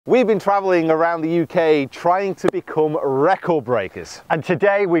We've been travelling around the UK trying to become record breakers. And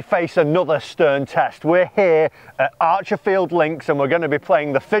today we face another stern test. We're here at Archerfield Links and we're going to be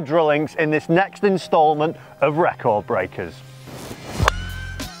playing the Fidra Links in this next instalment of Record Breakers.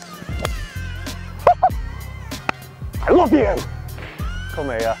 I love you! Come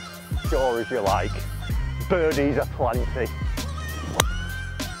here, sure as you like. Birdies are plenty.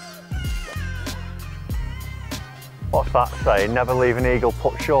 What's that saying? Never leave an eagle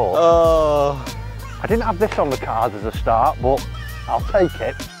put short? I didn't have this on the cards as a start, but I'll take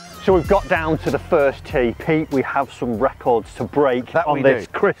it. So we've got down to the first tee. Pete, we have some records to break on this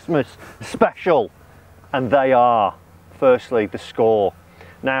Christmas special. And they are, firstly, the score.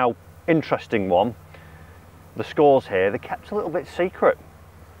 Now, interesting one. The scores here, they're kept a little bit secret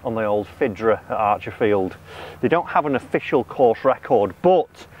on the old Fidra at Archerfield. They don't have an official course record,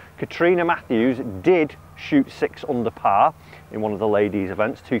 but Katrina Matthews did shoot 6 under par in one of the ladies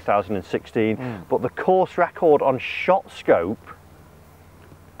events 2016, but the course record on shot scope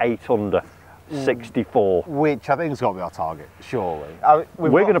 8 under 64, which I think has got to be our target, surely.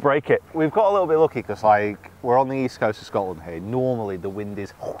 We're going to break it. We've got a little bit lucky because we're on the east coast of Scotland here. Normally the wind is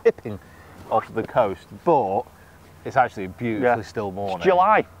whipping off the coast, but it's actually a beautifully still morning. It's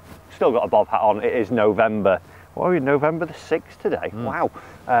July, still got a bob hat on. It is November. What are we, November the 6th today? Wow,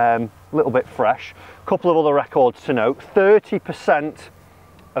 a little bit fresh. Couple of other records to note. 30%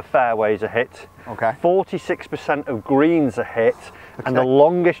 of fairways are hit. Okay. 46% of greens are hit. Okay. And the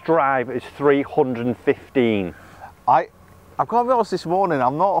longest drive is 315. I've got to be honest, this morning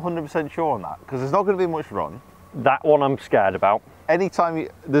I'm not 100% sure on that because there's not going to be much run. That one I'm scared about. Anytime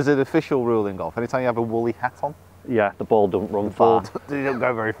there's an official rule in golf, anytime you have a woolly hat on. Yeah, the ball doesn't run far. They don't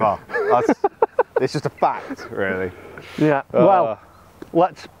go very far. It's just a fact, really. Yeah, well,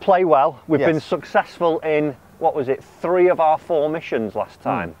 let's play well. We've been successful in, what was it, 3 of our 4 missions last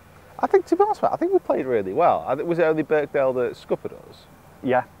time. I think, to be honest, I think we played really well. Was it only Birkdale that scuppered us?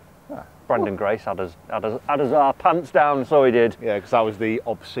 Yeah. Brendan Grace had us our pants down, so he did. Yeah, because that was the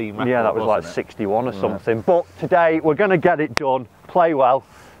obscene record. Yeah, that was like 61 or something. But today, we're going to get it done, play well.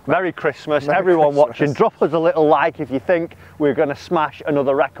 Merry Christmas, everyone watching. Drop us a little like if you think we're going to smash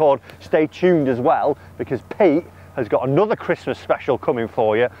another record. Stay tuned as well, because Pete has got another Christmas special coming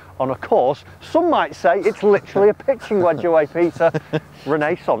for you on a course. Some might say it's literally a pitching wedge away, Peter.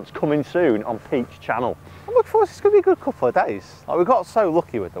 Renaissance coming soon on Pete's channel. I'm looking forward to it. It's going to be a good couple of days. We got so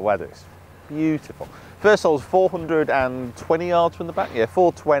lucky with the weather. It's beautiful. First hole's 420 yards from the back. Yeah,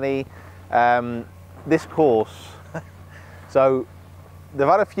 420. This course, so they've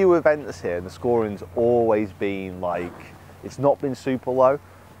had a few events here and the scoring's always been like, it's not been super low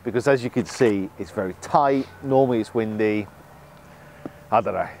because as you can see, it's very tight. Normally it's windy. I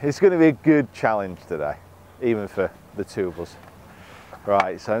don't know. It's going to be a good challenge today, even for the two of us.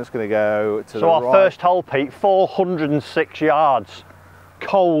 Right, so I'm just going to go to the right. So our first hole, Pete, 406 yards,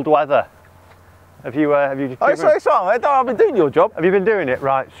 cold weather. Have you I've been doing your job. Have you been doing it?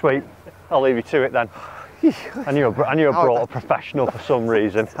 Right, sweet. I'll leave you to it then. I knew I brought a professional for some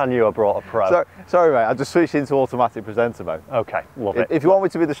reason. I knew I brought a pro. Sorry, mate. I just switched into automatic presenter mode. Okay, love it. If you want me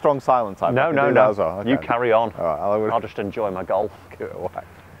to be the strong silent type, no. As well. Okay. You carry on. All right, I'll just enjoy my golf. Give it away.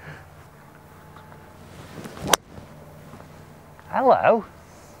 Hello.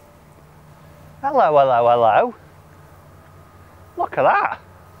 Hello. Look at that.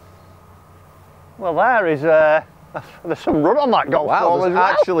 Well, there's some run on that golf ball as well. There's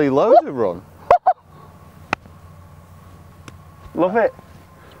actually loads of run. Love it.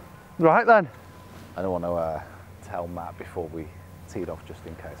 Right then. I don't want to tell Matt before we teed off just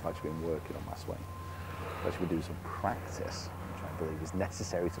in case. I've actually been working on my swing. I've actually been doing some practice, which I believe is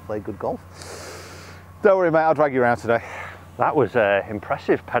necessary to play good golf. Don't worry, mate. I'll drag you around today. That was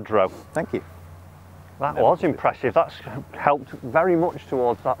impressive, Pedro. Thank you. That was impressive. That's helped very much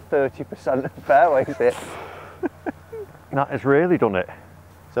towards that 30% of fairways hit. That has really done it.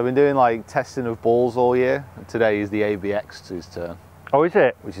 So I've been doing like testing of balls all year. And today is the ABX's turn. Oh, is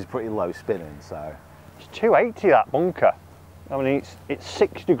it? Which is pretty low spinning, so. It's 280 that bunker. I mean, it's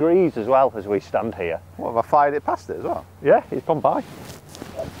 6 degrees as well as we stand here. What, have I fired it past it as well? Yeah, it's gone by.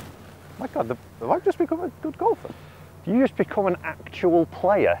 My God, have I just become a good golfer? Do you just become an actual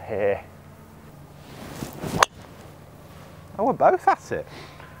player here? Oh, we're both at it.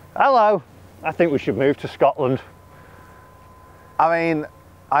 Hello. I think we should move to Scotland. I mean,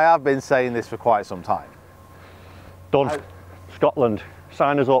 I have been saying this for quite some time. Done. Scotland.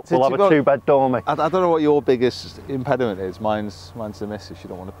 Sign us up. We'll have a 2-bed dormy. I don't know what your biggest impediment is. Mine's the missus. You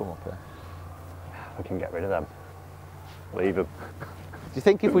don't want to come up here. We can get rid of them. Leave them. Do you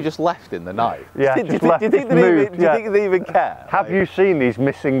think if we just left in the night? Yeah, do you think they'd even care? Have you seen these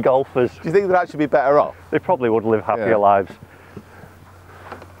missing golfers? Do you think they'd actually be better off? They probably would live happier lives.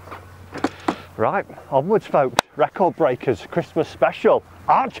 Right, onwards folks. Record breakers, Christmas special.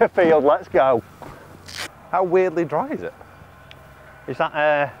 Archerfield, let's go. How weirdly dry is it? Is that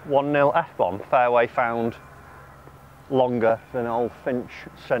a 1-0 F-bomb? Fairway found longer than old Finch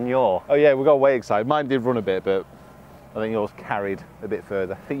Senior. Oh yeah, we got way excited. Mine did run a bit, but I think yours carried a bit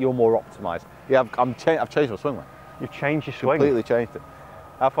further. I think you're more optimised. Yeah, I've changed my swing, mate. You've changed your swing? Completely changed it.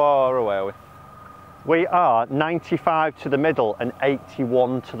 How far away are we? We are 95 to the middle and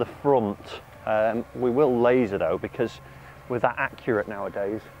 81 to the front. We will laser though, because we're that accurate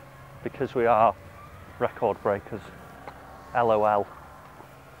nowadays, because we are record breakers. LOL.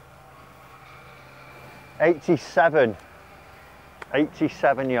 87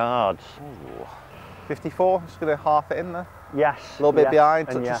 yards. Ooh. 54, just going to half it in there. Yes. A little bit behind,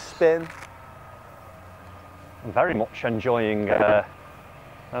 touch a spin. I'm very much enjoying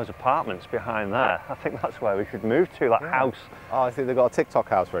those apartments behind there. I think that's where we should move to, that house. Oh, I think they've got a TikTok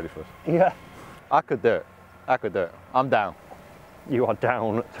house ready for us. Yeah. I could do it. I could do it. I'm down. You are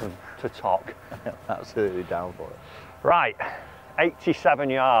down to talk. Absolutely down for it. Right, 87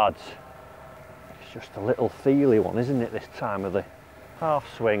 yards. It's just a little feely one, isn't it, this time of the half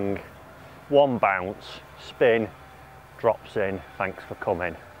swing, one bounce, spin, drops in, thanks for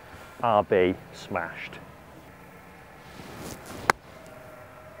coming. RB smashed.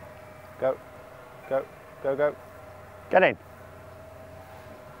 Go, go, go, go. Get in.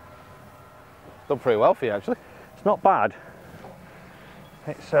 Done pretty well for you, actually. It's not bad.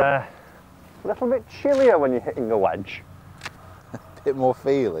 It's a little bit chillier when you're hitting a wedge. A bit more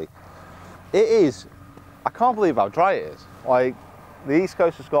feely. It is. I can't believe how dry it is. Like, the east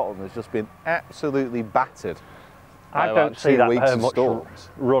coast of Scotland has just been absolutely battered. I don't see that much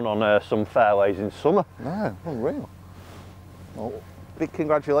run on some fairways in summer. No, unreal. Well, big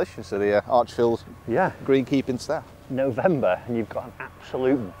congratulations to the Archerfield greenkeeping staff. November, and you've got an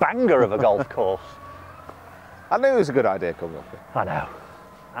absolute banger of a golf course. I knew it was a good idea coming up here. I know.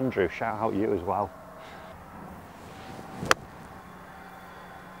 Andrew, shout out you as well.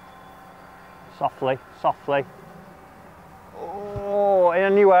 Softly, softly. Oh,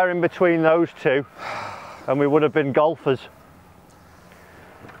 anywhere in between those two, and we would have been golfers.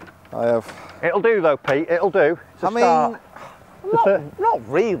 I have. It'll do though, Pete, it'll do. I mean, not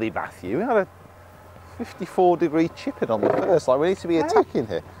really, Matthew. We had a 54-degree chipping on the first. Like, we need to be attacking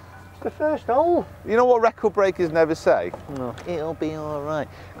here. It's the first hole. You know what record breakers never say? No, it'll be all right.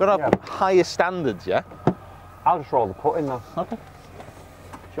 Got to have higher standards, yeah? I'll just roll the putt in though. Okay.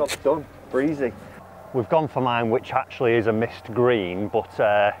 Job's done. Breezy. We've gone for mine, which actually is a mist green, but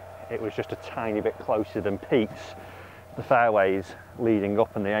it was just a tiny bit closer than Pete's. The fairways leading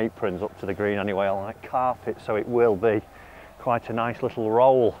up and the aprons up to the green anyway are like carpet, so it will be quite a nice little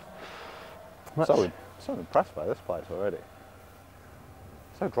roll. So impressed by this place already.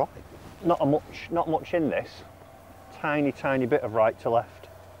 So dry. Not much in this. Tiny bit of right to left.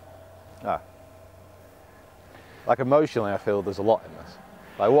 Ah. Like, emotionally, I feel there's a lot in this.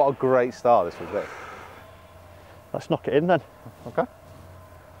 Like, what a great start this would be. Let's knock it in then. Okay.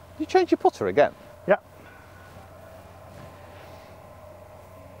 You change your putter again? Yeah.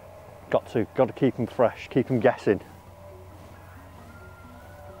 Got to keep them fresh, keep them guessing.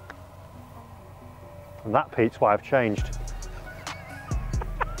 And that, Pete's why I've changed.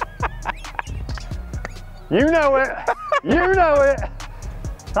 You know it! You know it!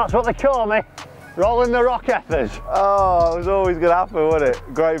 That's what they call me. Rolling the rock ethers. Oh, it was always going to happen, wasn't it?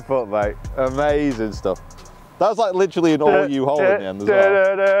 Great putt, mate. Amazing stuff. That was like literally an all-you hole in the end as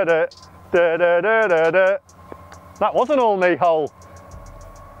well. That was an all-me hole.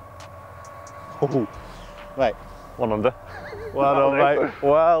 Oh, mate. One under. Well done, mate.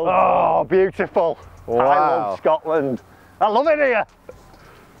 Well done. Oh, beautiful. Wow. I love Scotland. I love it here.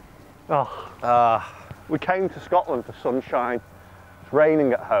 Oh. We came to Scotland for sunshine. It's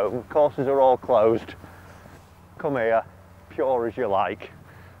raining at home. Courses are all closed. Come here, pure as you like.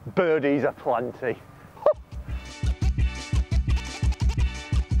 Birdies are plenty.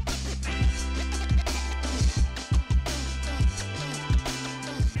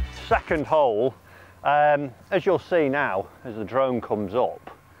 Second hole, as you'll see now, as the drone comes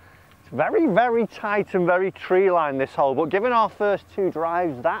up, it's very tight and very tree lined this hole, but given our first two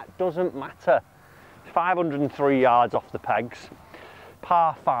drives, that doesn't matter. It's 503 yards off the pegs,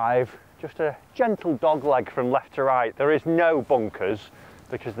 par 5, just a gentle dog leg from left to right. There is no bunkers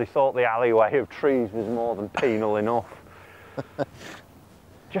because they thought the alleyway of trees was more than penal enough.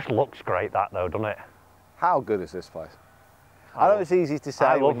 Just looks great that though, doesn't it? How good is this place? I know it's easy to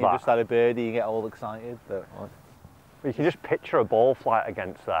say when you that. just had a birdie, you get all excited, but you can just picture a ball flight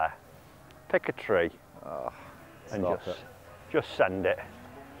against there. Pick a tree and just send it.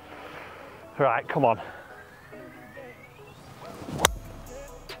 Right, come on.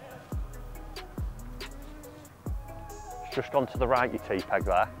 It's just gone to the right, your tee peg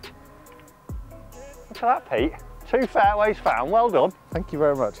there. Look at that, Pete. 2 fairways found, well done. Thank you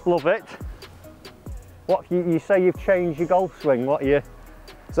very much. Love it. What, you say you've changed your golf swing, what have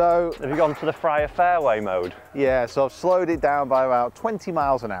you gone to the Fryer fairway mode? Yeah, so I've slowed it down by about 20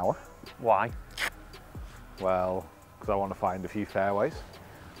 miles an hour. Why? Well, because I want to find a few fairways.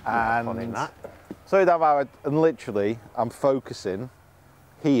 And fun in that. Slowed down by, and literally, I'm focusing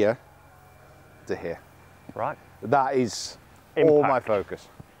here to here. Right. That is Impact. all my focus.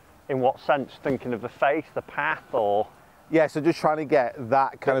 In what sense? Thinking of the face, the path, or? Yeah, so just trying to get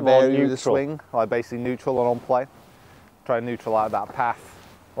that kind of area of the swing, like basically neutral and on play. Try and neutral out that path.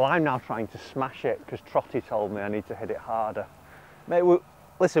 Well, I'm now trying to smash it because Trotty told me I need to hit it harder. Mate,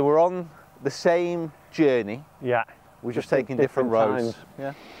 listen, we're on the same journey. Yeah. We're just taking different roads. Times.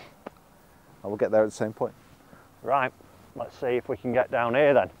 Yeah. And we'll get there at the same point. Right, let's see if we can get down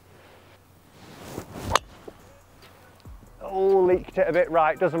here then. Oh, leaked it a bit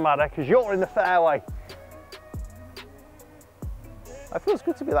right, doesn't matter because you're in the fairway. It feels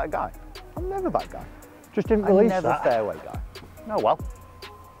good to be that guy. I'm never that guy. Just didn't release I'm never that. Fairway guy. Oh well.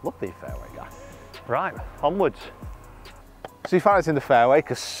 Love the fairway guy. Right, onwards. So you find us in the fairway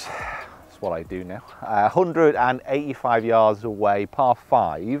because that's what I do now. 185 yards away, par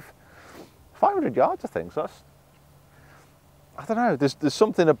 5. 500 yards, I think. So that's, I don't know. There's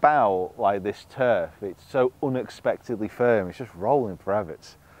something about like this turf. It's so unexpectedly firm. It's just rolling forever.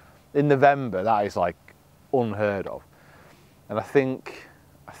 It's in November. That is like unheard of. And I think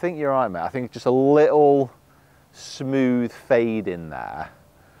you're right, mate. I think just a little smooth fade in there.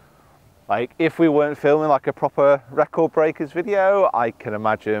 Like if we weren't filming like a proper record breakers video, I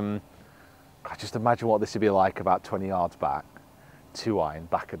just imagine what this would be like about 20 yards back, 2-iron,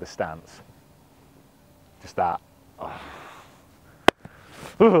 back of the stance. Just that.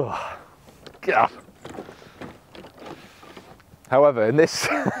 Oh. God. However, in this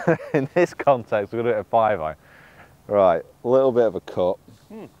in this context, we're gonna do it at 5-iron. Right, a little bit of a cut.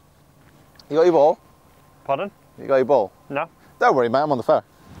 You got your ball? Pardon? You got your ball? No. Don't worry, mate, I'm on the phone.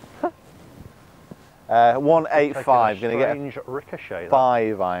 185, gonna get a ricochet.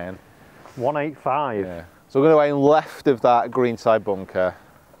 5-iron. 185. Yeah. So we're gonna aim left of that greenside bunker.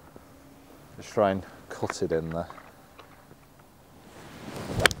 Just try and cut it in there.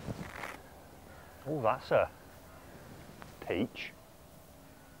 Oh, that's a peach.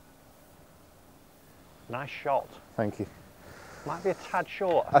 Nice shot. Thank you. Might be a tad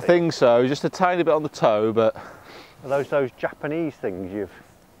short. I think so, just a tiny bit on the toe, but... Are those Japanese things you've...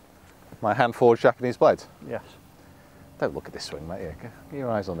 My hand-forged Japanese blades? Yes. Don't look at this swing, mate. Get your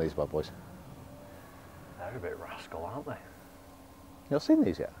eyes on these bad boys. They're a bit rascal, aren't they? You not seen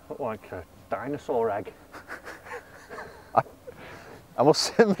these yet? Look like a dinosaur egg. I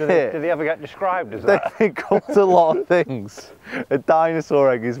must admit... Do they ever get described as that? They've been called a lot of things. A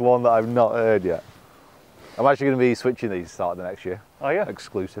dinosaur egg is one that I've not heard yet. I'm actually going to be switching these starting the next year. Oh yeah?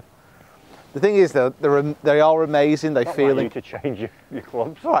 Exclusive. The thing is though, they are amazing. They feel... Like you to change your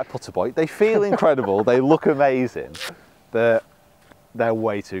clubs. All right, putter boy. They feel incredible. They look amazing. They're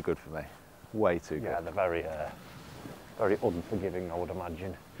way too good for me. Way too good. Yeah, they're very unforgiving, I would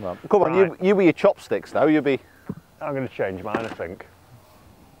imagine. Well, come on, right. you with your chopsticks though. You'll be... I'm going to change mine, I think.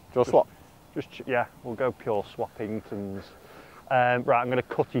 Just swap? Yeah, we'll go pure Swappingtons. Right, I'm going to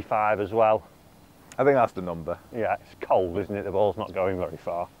cutty 5 as well. I think that's the number. Yeah, it's cold, isn't it? The ball's not going very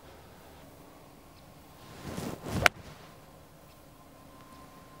far.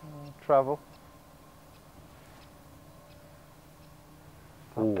 Travel.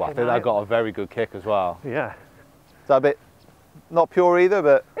 Ooh, I think that got a very good kick as well. Yeah. Is that a bit not pure either,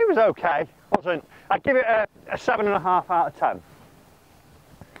 but... It was okay. I'd give it a 7.5 out of 10.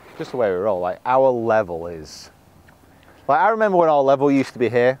 Just the way we roll, like our level is... Like I remember when our level used to be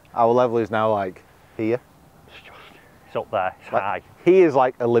here, our level is now like here. It's up there, it's like, high. He is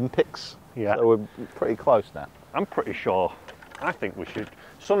like Olympics, yeah. So we're pretty close now. I'm pretty sure. I think we should.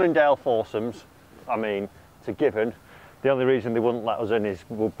 Sunningdale foursomes, I mean, it's a given. The only reason they wouldn't let us in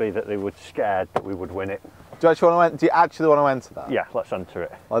would be that they were scared that we would win it. Do you actually want to enter that? Yeah, let's enter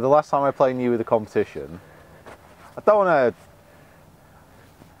it. Like the last time I played you with the competition, I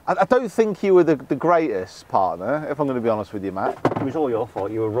don't think you were the greatest partner, if I'm going to be honest with you, Matt. It was all your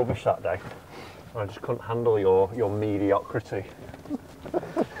fault. You were rubbish that day. I just couldn't handle your mediocrity.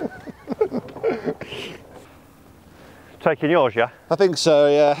 Taking yours, yeah? I think so,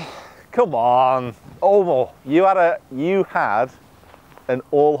 yeah. Come on. Oh, you had an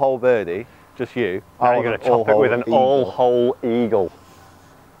all-hole birdie, just you. Now you're going to top it with an all-hole eagle.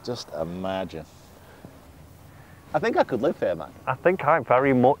 Just imagine. I think I could live here, man. I think I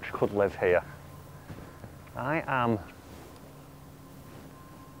very much could live here. I am.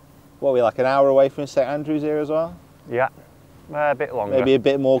 What, are we like an hour away from St Andrews here as well? Yeah, a bit longer. Maybe a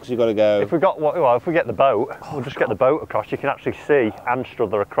bit more because you've got to go. If we if we get the boat, we'll just get the boat across. You can actually see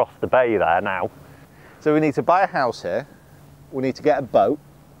Anstruther across the bay there now. So we need to buy a house here. We need to get a boat.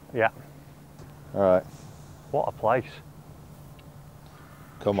 Yeah. All right. What a place.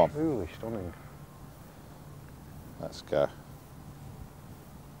 Come on. Truly stunning. Let's go.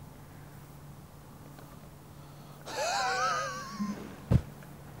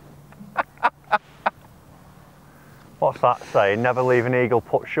 What's that saying? Never leave an eagle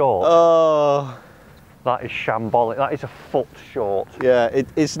putt short. Oh. That is shambolic. That is a foot short. Yeah,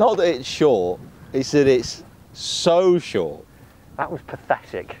 it's not that it's short, it's that it's so short. That was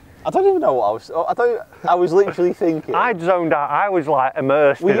pathetic. I don't even know what I was literally thinking. I'd zoned out. I was like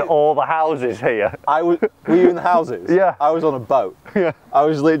immersed in all the houses here. Were you in the houses? Yeah. I was on a boat. Yeah. I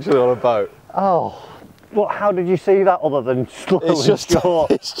was literally on a boat. Oh. What, how did you see that other than slowly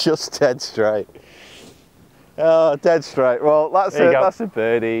short? It's just dead straight. Oh, dead straight. Well, that's a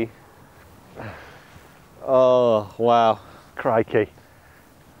birdie. Oh, wow. Crikey.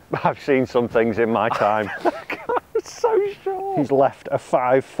 I've seen some things in my time. It's so short. He's left a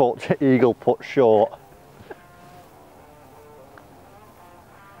 5-foot eagle putt short.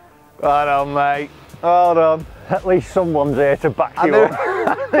 Right on, mate. Hold on. At least someone's here to back you up.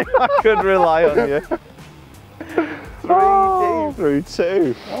 I could rely on you. 3D through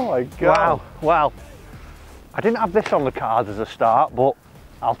 2. Oh my God. Wow. Well, I didn't have this on the cards as a start, but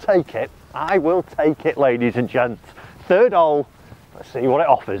I'll take it. I will take it, ladies and gents. Third hole. Let's see what it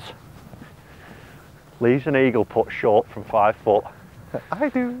offers. Leaves an eagle putt short from 5 foot. I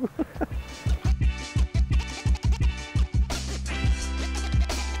do.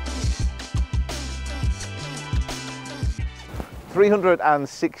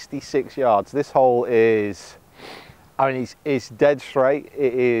 ...366 yards. This hole is, I mean, it's dead straight.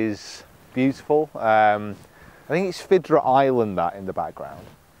 It is beautiful. I think it's Fidra Island that in the background,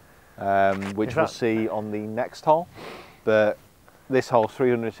 which we'll see on the next hole. But this hole's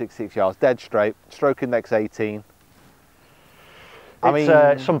 366 yards, dead straight, stroke index 18. I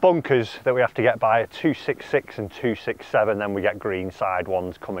mean, some bunkers that we have to get by are 266 and 267, then we get greenside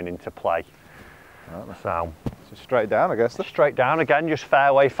ones coming into play. So straight down, I guess. Straight down again, just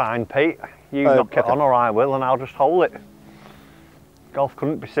fairway fine, Pete. You knock it on or I will, and I'll just hold it. Golf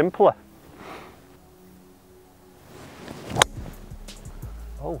couldn't be simpler.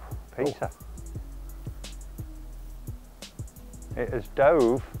 Oh, Peter. Oh. It has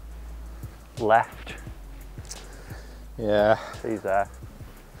dove left. Yeah. He's there.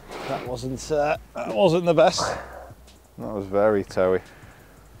 That wasn't the best. That was very toey.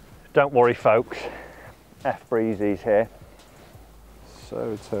 Don't worry, folks. F Breezy's here.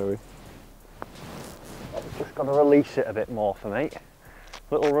 So toey. Just got to release it a bit more for me.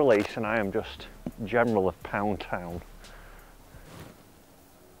 Little release, and I am just general of Pound Town.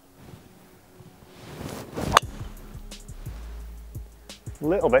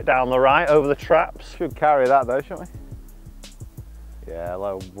 Little bit down the right over the traps. Should carry that though, shouldn't we? Yeah,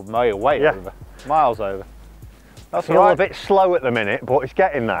 way over. Miles over. That's all right. A bit slow at the minute, but it's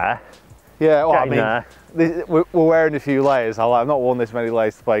getting there. Yeah, well, we're wearing a few layers. I've not worn this many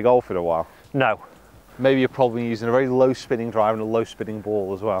layers to play golf in a while. No. Maybe you're probably using a very low spinning drive and a low spinning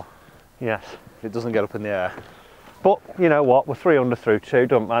ball as well. Yes. If it doesn't get up in the air. But you know what? We're 3 under through 2.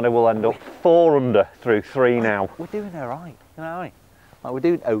 Doesn't matter. We'll end up 4 under through 3 now. We're doing all right. You know what I mean? Like, we're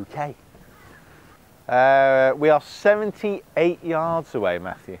doing okay. We are 78 yards away,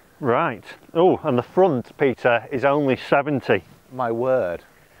 Matthew. Right. Oh, and the front, Peter, is only 70. My word.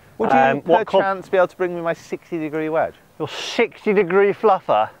 Would you per chance be able to bring me my 60-degree wedge? Your 60-degree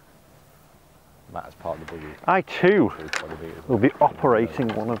fluffer? Matt is part of the buggy. I too will be operating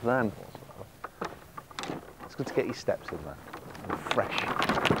one of them. It's good to get your steps in there. Fresh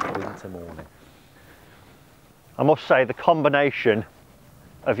winter morning. I must say the combination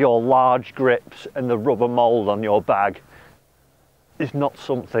of your large grips and the rubber mould on your bag is not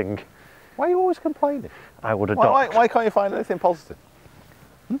something. Why are you always complaining? I would adopt. Why can't you find anything positive?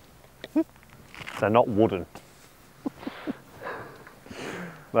 They're not wooden.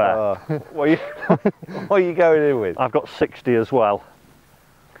 There. What are you going in with? I've got 60 as well.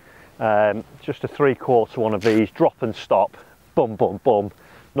 Just a 3/4 one of these, drop and stop, bum bum bum.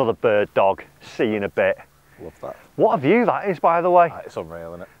 Another bird dog, see you in a bit. Love that. What a view that is, by the way. It's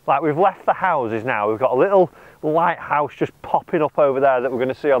unreal, isn't it? Like, we've left the houses now. We've got a little lighthouse just popping up over there that we're going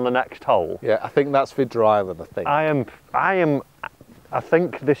to see on the next hole. Yeah, I think that's Fidra Island, I think. I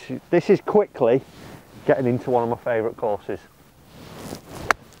think this is quickly getting into one of my favourite courses.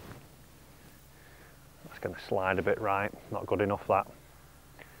 That's going to slide a bit right. Not good enough, that.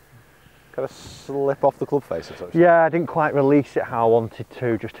 Kind of slip off the club face or something. Yeah, I didn't quite release it how I wanted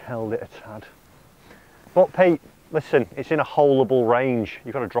to, just held it a tad. But Pete, listen, it's in a holeable range.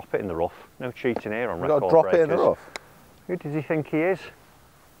 You've got to drop it in the rough. No cheating here on record breakers. You've got to drop it in the rough? Who does he think he is?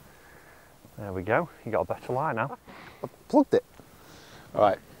 There we go. You got a better lie now. I've plugged it. All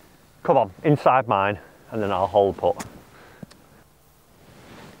right. Come on, inside mine, and then I'll hold put.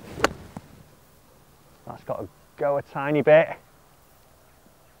 That's got to go a tiny bit.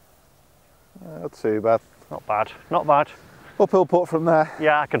 Not too bad. Not bad, not bad. Uphill putt from there.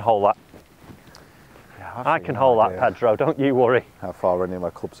 Yeah, I can hold that. Yeah, I can hold that, Pedro, don't you worry. How far any of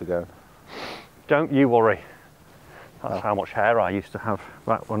my clubs are going. Don't you worry. That's how much hair I used to have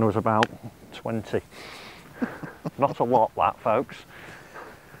back when I was about 20. Not a lot, that, folks.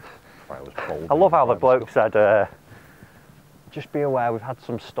 I love how the bloke said, just be aware we've had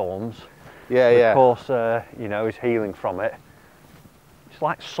some storms. Yeah, and yeah. Of course, you know, he's healing from it. It's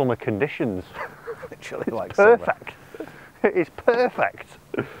like summer conditions. Literally It's like perfect. It is perfect.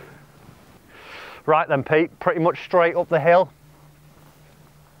 Right then, Pete, pretty much straight up the hill.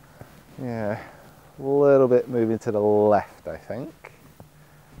 Yeah, a little bit moving to the left, I think.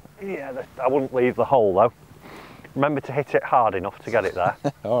 Yeah, I wouldn't leave the hole though. Remember to hit it hard enough to get it there.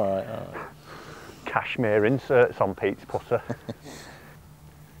 All right, all right. Cashmere inserts on Pete's putter.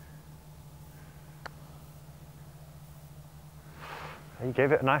 You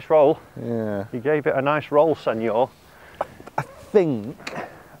gave it a nice roll. Yeah. You gave it a nice roll, senor. I think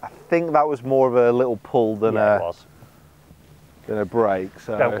that was more of a little pull than Yeah, it was. than a break.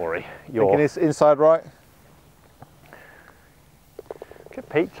 So Don't worry. Thinking it's inside right. Get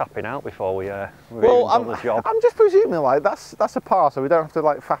Pete tapping out before we even Well, done the job. I'm just presuming like that's a par, so we don't have to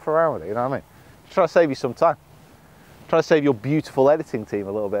like faff around with it. You know what I mean? Just trying to save you some time. Trying to save your beautiful editing team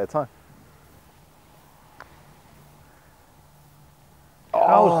a little bit of time.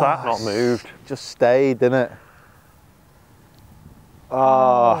 How's that not moved? Just stayed, didn't it?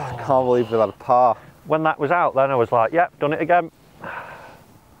 Oh, I can't believe we had a par. When that was out, then I was like, yep, done it again.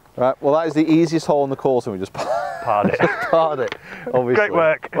 Right, well that is the easiest hole in the course and we just Parred it. parred it, obviously. Great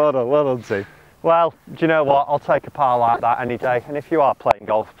work. Well done team. Well, do you know what? I'll take a par like that any day. And if you are playing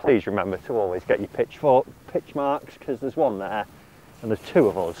golf, please remember to always get your pitch marks, because there's one there and there's two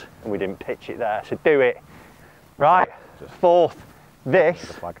of us and we didn't pitch it there. So do it. Right, fourth.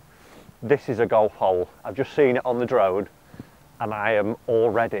 This is a golf hole. I've just seen it on the drone and I am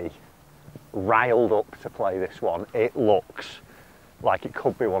already riled up to play this one. It looks like it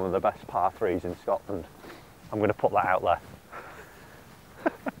could be one of the best par threes in Scotland. I'm going to put that out there.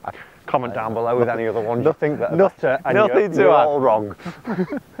 Comment down below with any other ones you think that are better, and you're all wrong.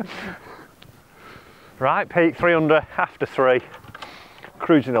 Right, Pete, 3 under, after 3,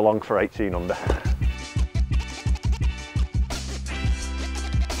 cruising along for 18 under.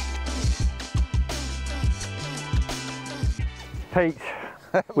 Pete,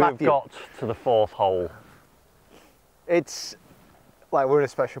 we've got to the 4th hole. It's like we're in a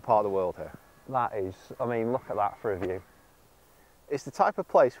special part of the world here. That is, I mean, look at that for a view. It's the type of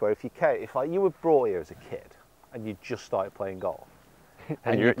place where if like you were brought here as a kid and you just started playing golf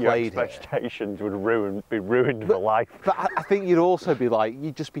and your played expectations would be ruined for life. But I think you'd also be like,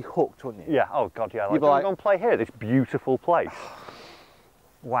 you'd just be hooked, wouldn't you? Yeah, oh God, yeah. Like, You'd be go and play here, this beautiful place.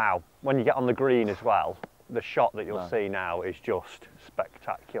 Wow, when you get on the green as well, the shot that you'll see now is just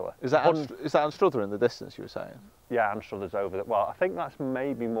spectacular. Is that Anstruther in the distance you were saying? Yeah, Anstruther's over there. Well, I think that's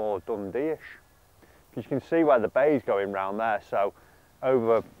maybe more Dundee-ish. Because you can see where the bay's going round there. So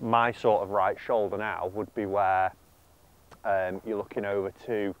over my sort of right shoulder now would be where you're looking over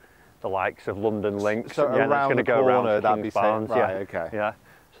to the likes of London Links. So yeah, that's going to go around to King's Barnes. Right, yeah. okay. Yeah,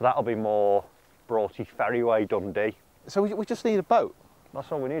 so that'll be more Broughty Ferryway, Dundee. So we just need a boat?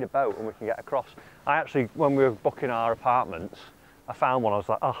 That's all we need, a boat, and we can get across. I actually, when we were booking our apartments, I found one, I was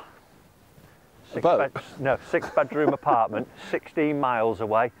like, oh, 6-bedroom apartment, 16 miles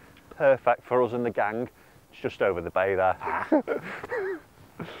away, perfect for us and the gang. It's just over the bay there.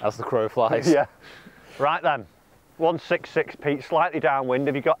 As the crow flies. Yeah. Right then, 166, Pete, slightly downwind.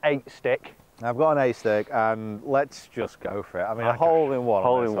 Have you got 8 stick? I've got an 8 stick, and let's just go for it. I mean, a hole in one.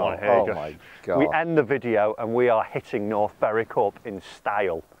 Hole in one here. Oh my God. We end the video and we are hitting North Berwick up in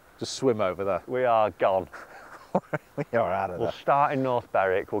style. Just swim over there. We are gone. We are out of there. We'll start in North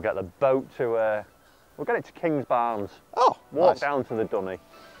Berwick, we'll get the boat to We'll get it to King's Barnes. Oh, Walk nice. down to the dunny.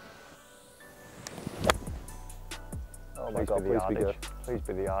 Oh my God, please be good. Please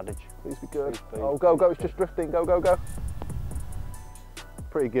be the yardage. Please be good. Please, Oh, go, it's just drifting. Go, go, go.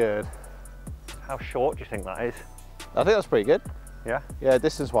 Pretty good. How short do you think that is? I think that's pretty good. Yeah? Yeah,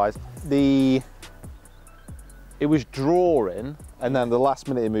 distance-wise. It was drawing, and then the last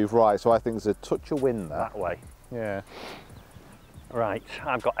minute it moved right, so I think there's a touch of wind there. That way. Yeah. Right,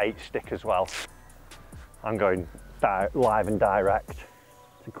 I've got 8 stick as well. I'm going live and direct,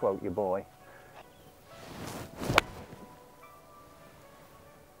 to quote your boy.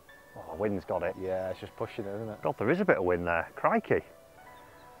 Oh, wind's got it. Yeah, it's just pushing it, isn't it? God, there is a bit of wind there. Crikey.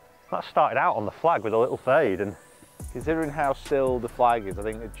 That started out on the flag with a little fade, and considering how still the flag is, I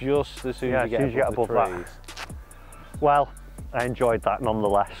think just as soon as you get above the trees. Well, I enjoyed that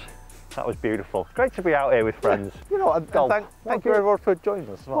nonetheless. That was beautiful. Great to be out here with friends. You know, and thank you everyone for joining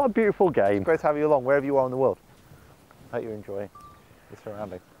us as well. What a beautiful game. It's great to have you along, wherever you are in the world. I hope you're enjoying your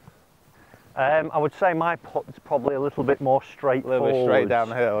surroundings. I would say my putt's probably a little bit more straightforward. A little bit straight down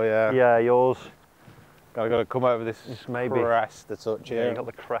the hill, yeah. Yeah, yours. Got to come over this maybe crest a touch here. Yeah, you got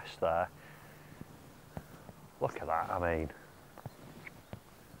the crest there. Look at that, I mean.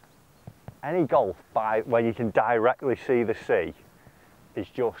 Any golf where you can directly see the sea is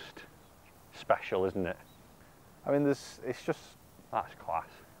just special, isn't it? I mean, it's just... That's class.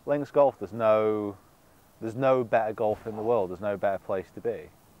 Links golf, there's no better golf in the world. There's no better place to be.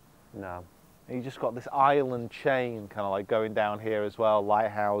 No. And you just got this island chain kind of like going down here as well,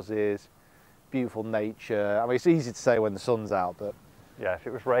 lighthouses, beautiful nature. I mean, it's easy to say when the sun's out, but... Yeah, if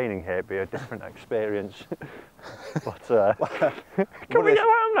it was raining here, it'd be a different experience. But can we go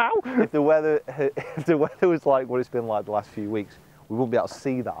home now? If the weather was like what it's been like the last few weeks, we wouldn't be able to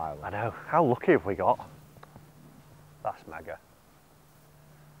see that island. I know. How lucky have we got? That's mega.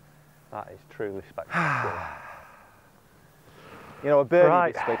 That is truly spectacular. You know, a birdie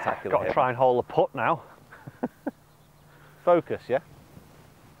right. is spectacular. Got to try and hold a putt now. Focus, yeah?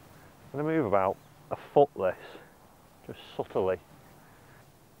 I'm going to move about a foot this, just subtly.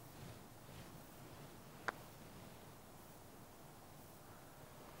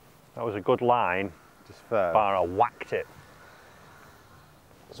 That was a good line. Just fair. Bar I whacked it.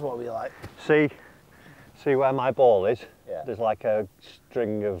 That's what we like. See where my ball is? Yeah. There's like a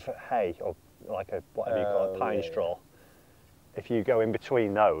string of hay, or like a, whatever you call it, pine straw. If you go in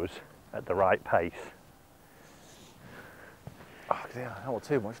between those at the right pace. Oh, dear, I don't want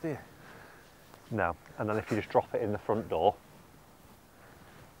too much, do you? No, and then if you just drop it in the front door,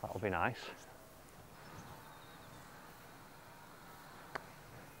 that'll be nice.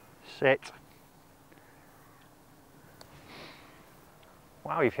 Sit.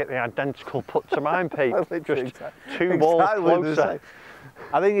 Wow, you've hit the identical putt to mine, Pete. Just two balls closer.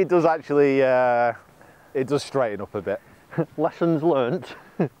 I think it does actually, it does straighten up a bit. Lessons learnt.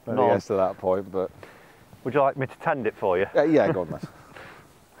 When it gets to that point, but... Would you like me to tend it for you? Yeah, go on then.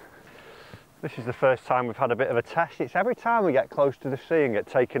 This is the first time we've had a bit of a test. It's every time we get close to the sea and get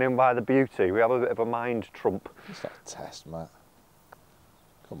taken in by the beauty, we have a bit of a mind trump. It's not a test, mate.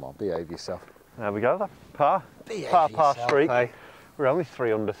 Come on, behave yourself. There we go, that par. Par streak. Hey. We're only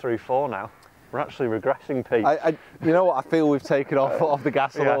 3 under through 4 now. We're actually regressing, Pete. You know what? I feel we've taken off the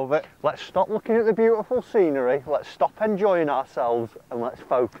gas a little bit. Let's stop looking at the beautiful scenery. Let's stop enjoying ourselves and let's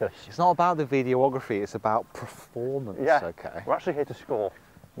focus. It's not about the videography. It's about performance. Yeah. Okay. We're actually here to score.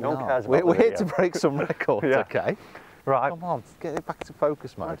 No one cares about the We're here video. to break some records. Yeah. Okay. Right. Come on, get it back to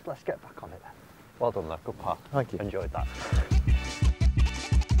focus, mate. Let's get back on it then. Well done, though. Good par. Thank you. Enjoyed that.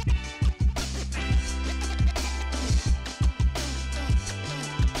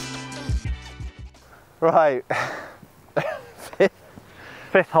 Right.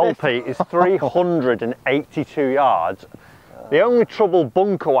 Fifth hole, Pete, is 382 yards. The only trouble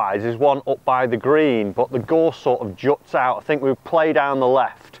bunker-wise is one up by the green, but the gorse sort of juts out. I think we play down the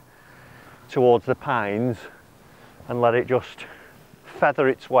left towards the pines and let it just feather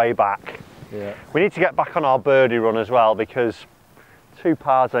its way back. Yeah. We need to get back on our birdie run as well, because 2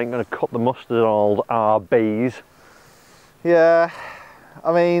 pars ain't going to cut the mustard on all our bees. Yeah,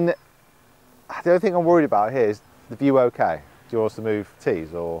 I mean, the only thing I'm worried about here is the view okay? Do you want us to move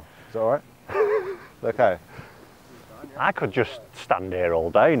tees, or is it all right? Okay. I could just stand here all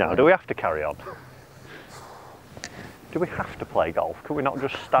day now. Do we have to carry on? Do we have to play golf? Could we not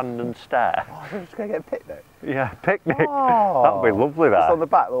just stand and stare? Oh, we're just going to get a picnic? Yeah, picnic. Oh, that'd be lovely, that. Just on the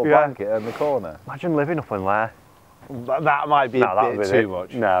back, little blanket in the corner. Imagine living up in there. That might be a bit too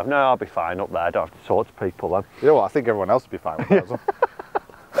much. No, I'll be fine up there. I don't have to talk to people then. You know what, I think everyone else would be fine with that as well.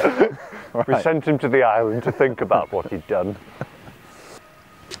 Right. We sent him to the island to think about what he'd done.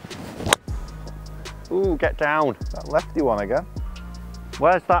 Ooh, get down. That lefty one again.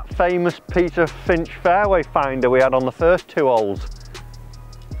 Where's that famous Peter Finch fairway finder we had on the first 2 holes?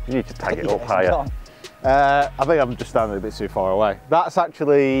 You need to tag it up higher. I think I'm just standing a bit too far away. That's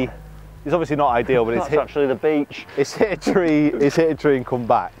actually, it's obviously not ideal, but That's actually the beach. It's hit a tree and come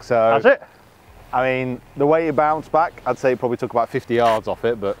back. So has it? I mean, the way it bounced back, I'd say it probably took about 50 yards off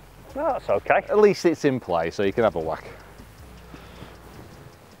it, but no, that's okay. At least it's in play, so you can have a whack.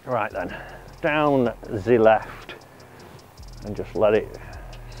 Right then, down the left and just let it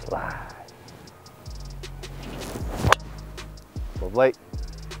slide. Lovely.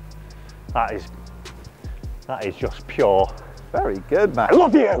 That is just pure. Very good, man. I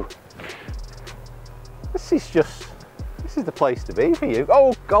love you. This is the place to be for you.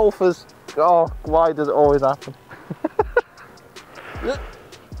 Oh, golfers. Oh, why does it always happen?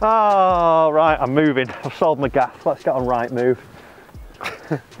 Oh, right, I'm moving. I've solved my gaff. Let's get on right move.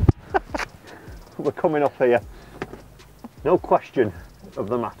 We're coming up here. No question of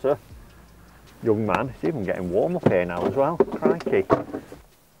the matter. Young man, it's even getting warm up here now as well. Crikey.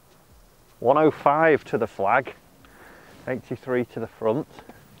 105 to the flag, 83 to the front.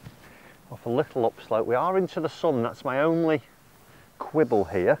 Off a little upslope. We are into the sun, that's my only quibble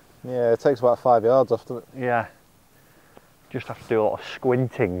here. Yeah, it takes about 5 yards off, doesn't it? Yeah. Just have to do a lot of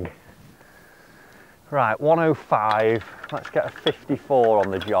squinting. Right, 105. Let's get a 54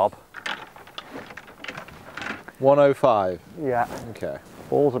 on the job. 105? Yeah. Okay.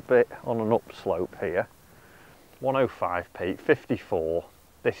 Ball's a bit on an upslope here. 105, Pete, 54.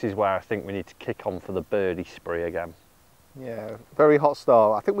 This is where I think we need to kick on for the birdie spree again. Yeah, very hot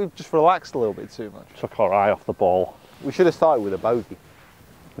start. I think we've just relaxed a little bit too much. Took our eye off the ball. We should have started with a bogey.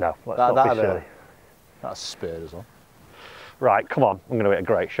 No, let's not be silly. That's spurred as well. Right, come on, I'm going to hit a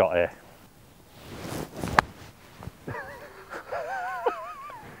great shot here.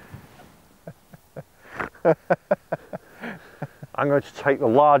 I'm going to take the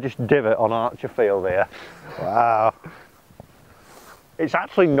largest divot on Archerfield here. Wow. It's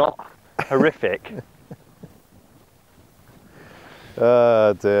actually not horrific.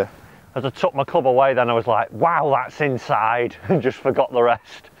 Oh dear. As I took my club away then I was like, wow, that's inside, and just forgot the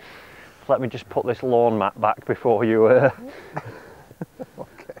rest. Let me just put this lawn mat back before you Okay,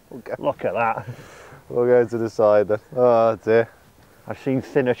 we'll go. Look at that. We'll go to the side then. Oh dear. I've seen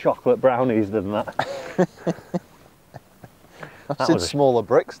thinner chocolate brownies than that. I've seen smaller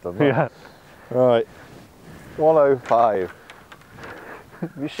bricks than that. Yeah. Right. 105.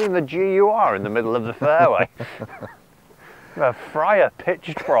 Have you seen the GUR in the middle of the fairway? Where Fryer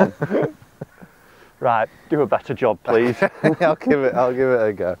pitched from. Right, do a better job, please. I'll give it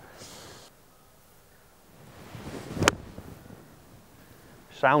a go.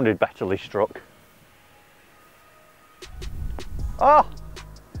 Sounded betterly struck. Oh,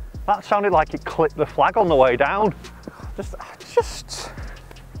 that sounded like it clipped the flag on the way down.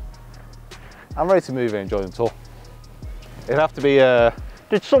 I'm ready to move in and join the tour. It'd have to be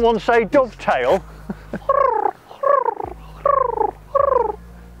Did someone say dovetail?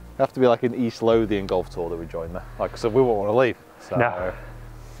 have to be like an East Lothian golf tour that we join there. Like, so we won't want to leave. So No.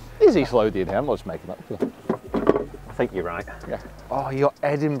 Is East Lothian here? I'm not just making that up. I think you're right. Yeah. Oh, you got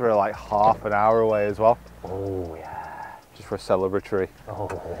Edinburgh like half an hour away as well. Oh yeah. Just for a celebratory Oh,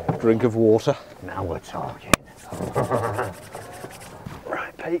 drink of water. now we're talking.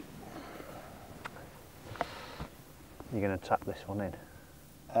 Right, Pete. You're going to tap this one in.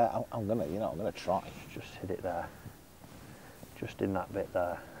 I'm gonna try. Just hit it there. Just in that bit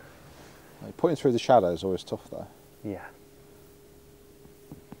there. Like, putting through the shadow is always tough though. Yeah.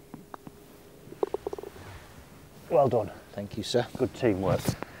 Well done. Thank you, sir. Good teamwork.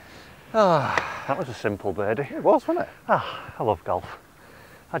 Ah, that was a simple birdie. It was, wasn't it? Ah, I love golf.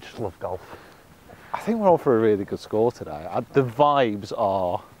 I just love golf. I think we're on for a really good score today. The vibes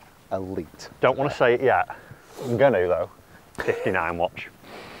are elite. Don't want to say it yet. I'm going to though. 59 watch.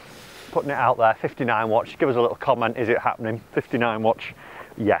 Putting it out there, 59 watch. Give us a little comment, is it happening? 59 watch,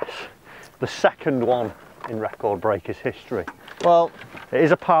 yes. The second one in record breakers history. Well, it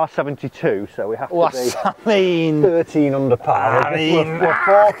is a par 72, so we have to be 13 under par. We're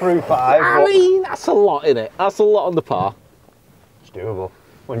 4 through 5. I mean, that's a lot, isn't it? That's a lot on the par. It's doable.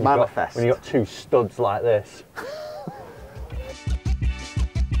 When Manifest. When you've got 2 studs like this.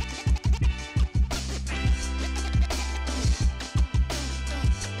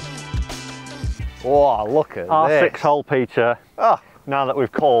 Oh, look at Our this. 6 hole, Peter. Oh. Now that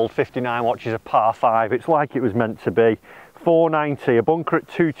we've called 59 watches a par 5, it's like it was meant to be. 490, a bunker at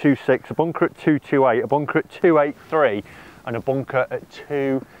 226, a bunker at 228, a bunker at 283, and a bunker at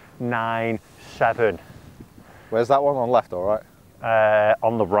 297. Where's that one? On left, all right?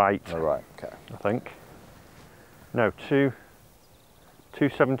 On the right, All right, okay. I think. No,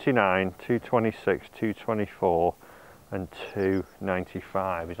 279, 226, 224 and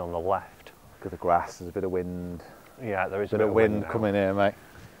 295 is on the left. Look at the grass, there's a bit of wind. Yeah, there is a bit of wind coming here, mate.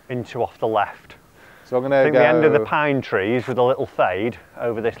 Into off the left. So I'm going to I think the end of the pine trees with a little fade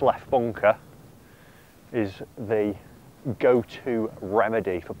over this left bunker is the go-to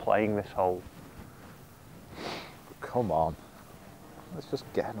remedy for playing this hole. Come on, let's just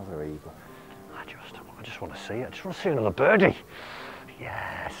get another eagle. I just want to see it. I just want to see another birdie.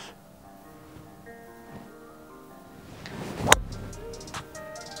 Yes.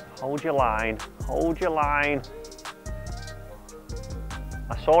 Hold your line. Hold your line.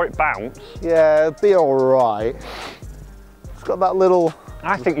 I saw it bounce. Yeah, it'll be all right. It's got that little...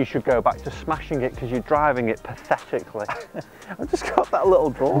 I think you should go back to smashing it because you're driving it pathetically. I've just got that little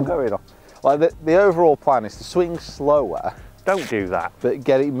draw going on. Like the overall plan is to swing slower. Don't do that. But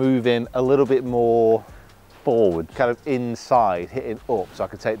get it moving a little bit more forward, kind of inside, hitting up, so I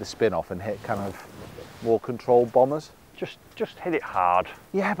can take the spin off and hit kind of more controlled bombers. Just hit it hard.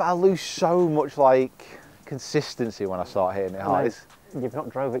 Yeah, but I lose so much like consistency when I start hitting it hard. You've not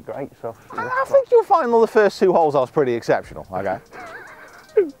drove it great, so. I think you'll find on the first 2 holes I was pretty exceptional. Okay.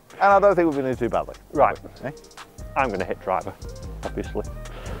 And I don't think we're going to do too badly. Right. Eh? I'm going to hit driver, obviously.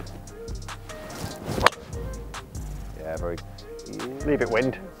 Yeah, very. Leave it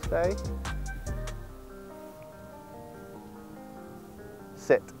wind. Stay.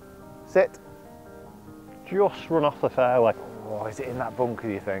 Sit. Sit. Just run off the fairway. Oh, is it in that bunker,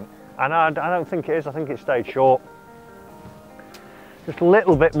 do you think? And I don't think it is. I think it stayed short. Just a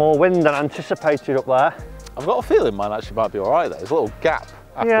little bit more wind than anticipated up there. I've got a feeling mine actually might be all right there. There's a little gap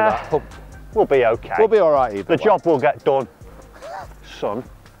after that hump. We'll be okay. We'll be all right either way. The job will get done, son. I'm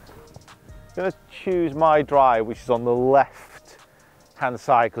going to choose my drive, which is on the left hand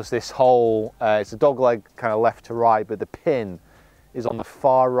side, because this hole, it's a dogleg kind of left to right, but the pin is on the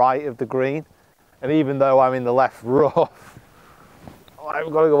far right of the green. And even though I'm in the left rough,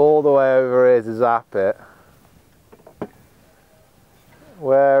 I've got to go all the way over here to zap it.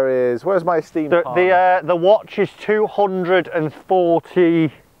 Where's my esteemed partner? The watch is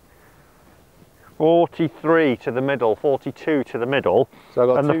 243 to the middle, 42 to the middle. So I've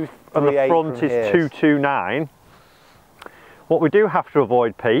got and the front is 229. What we do have to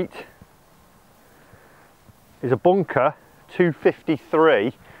avoid, Pete, is a bunker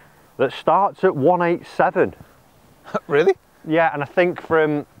 253 that starts at 187. Really? Yeah, and I think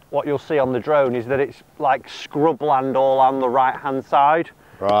from what you'll see on the drone is that it's like scrubland all on the right hand side.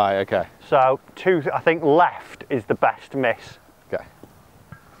 Right, okay. So I think left is the best miss. Okay.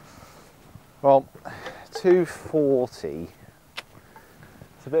 Well, 240.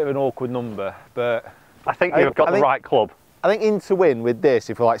 It's a bit of an awkward number, but I think you've got the right club. I think in to win with this,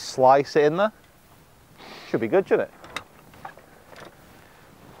 if we like slice it in there, should be good, shouldn't it?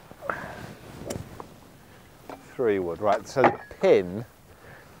 3 wood, right, so the pin,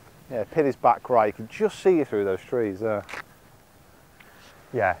 yeah, pin is back right, you can just see it through those trees there.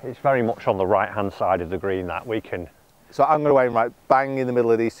 Yeah, it's very much on the right hand side of the green that we can. So I'm going to aim right bang in the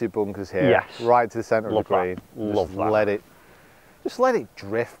middle of these 2 bunkers here, yes, right to the centre of the green. Love that. Just let it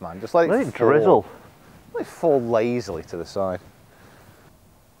drift, man, just let it drizzle. Let it fall lazily to the side.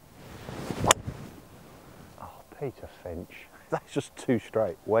 Oh, Peter Finch. That's just too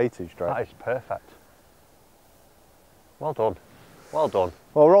straight, way too straight. That is perfect. Well done, well done.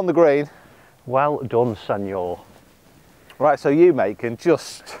 Well, we're on the green. Well done, senor. Right, so you, mate, can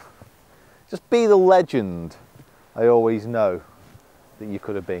just be the legend I always know that you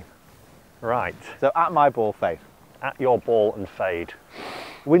could have been. Right. So at my ball fade. At your ball and fade.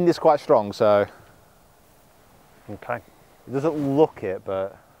 Wind is quite strong, so. Okay. It doesn't look it,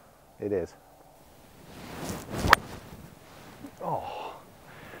 but it is. Oh,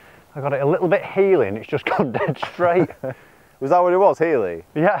 I got it a little bit heeling. It's just gone dead straight. Was that what it was, Healy?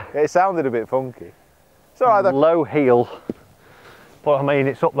 Yeah. It sounded a bit funky. It's all right then. Low heel, but I mean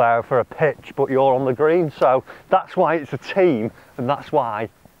it's up there for a pitch, but you're on the green, so that's why it's a team, and that's why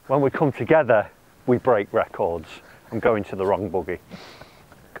when we come together we break records. I'm going to the wrong buggy.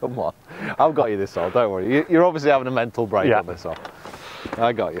 Come on, I've got you this hole, don't worry. You're obviously having a mental break on this hole.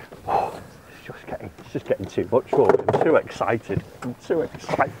 I got you. It's just getting too much for me. I'm too excited. I'm too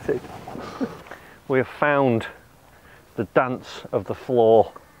excited. We have found the dance of the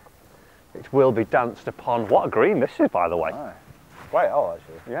floor. It will be danced upon. What a green this is, by the way. Right. Great hole,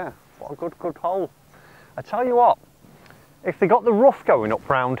 actually. Yeah, what a good hole. I tell you what, if they got the rough going up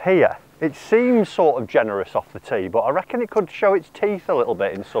round here, it seems sort of generous off the tee, but I reckon it could show its teeth a little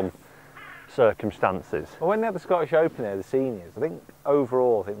bit in some circumstances. Well, when they had the Scottish Open here, the seniors, I think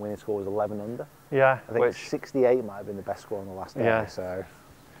overall, winning score was 11 under. Yeah, I think 68 might have been the best score on the last day. Yeah. So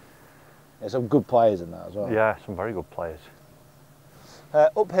there's some good players in that as well. Yeah, some very good players.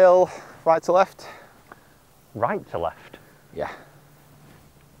 Uphill, right to left. Right to left. Yeah.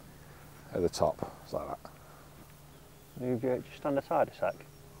 At the top, it's like that. Just stand aside a sec.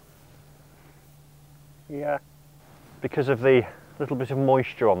 Yeah. Because of the little bit of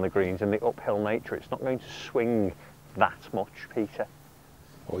moisture on the greens and the uphill nature, it's not going to swing that much, Peter.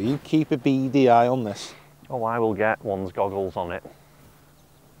 Well, you keep a beady eye on this. Oh, I will get one's goggles on it.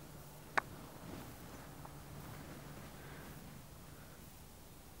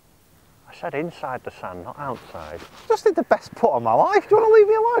 I said inside the sand, not outside. Just did the best putt of my life. Do you want to leave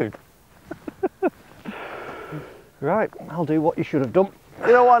me alone? Right, I'll do what you should have done.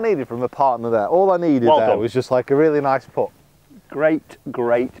 You know what I needed from a partner there? All I needed was just like a really nice putt. Great,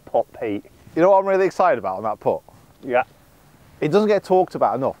 great putt, Pete. You know what I'm really excited about on that putt? Yeah. It doesn't get talked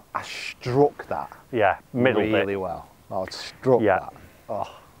about enough. I struck that. Yeah, middle really bit. well. I struck that.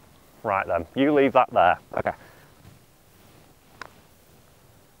 Oh. Right then, you leave that there. Okay.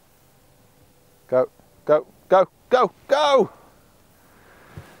 Go, go, go, go, go!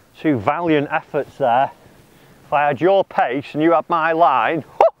 2 valiant efforts there. If I had your pace and you had my line,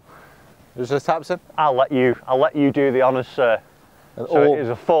 Just taps in? I'll let you do the honours, sir. And So it is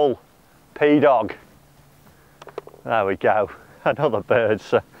a full P-dog. There we go. Another bird,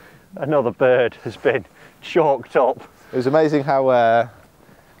 sir. Another bird has been chalked up. It was amazing how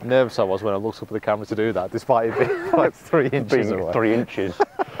nervous I was when I looked up at the camera to do that, despite it being like 3 inches away. 3 inches.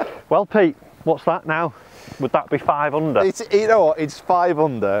 Well, Pete, what's that now? Would that be 5 under? You know what? It's 5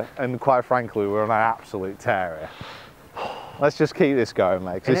 under, and quite frankly, we're on an absolute tear here. Let's just keep this going,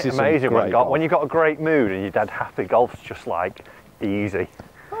 mate. Isn't it amazing when you've got a great mood and you're dead happy? Golf's just like easy.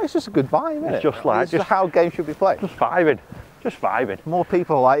 Oh, it's just a good vibe, isn't it? It's just how games should be played. Just vibing. Just vibing. More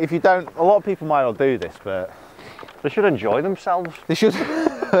people, like, if you don't, a lot of people might not do this, but they should enjoy themselves. They should.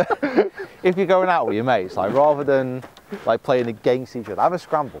 If you're going out with your mates, like, rather than like playing against each other, have a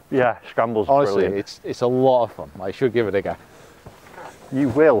scramble. Yeah, scramble's honestly brilliant. It's a lot of fun. Like, you should give it a go. You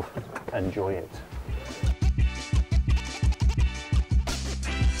will enjoy it.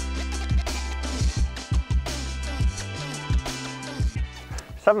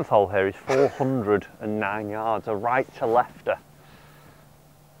 Seventh hole here is 409 yards, a right to lefter.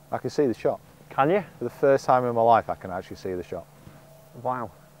 I can see the shot. Can you? For the first time in my life, I can actually see the shot.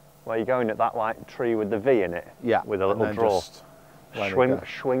 Wow. Where you going at that like tree with the V in it? Yeah. With a little draw.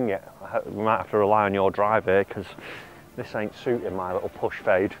 Swing it. We might have to rely on your drive here because this ain't suiting my little push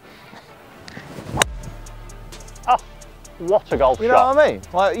fade. Oh, what a golf shot. You know what I mean?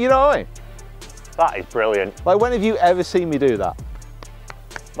 Like, you know what I mean? That is brilliant. Like, when have you ever seen me do that?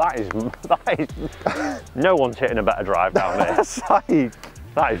 That is no one's hitting a better drive down there.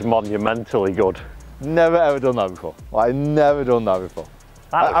 That is monumentally good. Never ever done that before. Like, never done that before.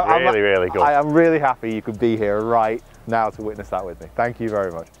 That was really good. I am really happy you could be here right now to witness that with me. Thank you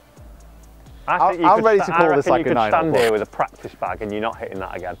very much. I'm ready to call this like a 9-hole. You could stand here with a practice bag and you're not hitting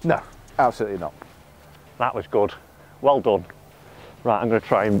that again. No, absolutely not. That was good. Well done. Right, I'm going to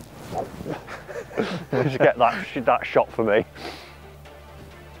try and just get that shot for me.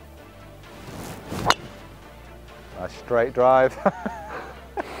 Nice straight drive.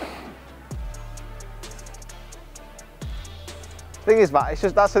 Thing is, Matt, it's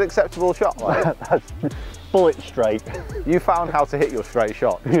just that's an acceptable shot. Like. That's bullet straight. You found how to hit your straight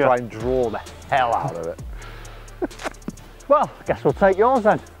shot. Just try and draw the hell out of it. Well, I guess we'll take yours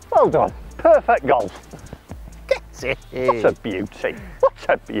then. Well done. Perfect golf. Get it. What a beauty. What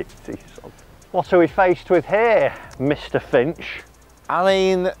a beauty, son. What are we faced with here, Mr. Finch? I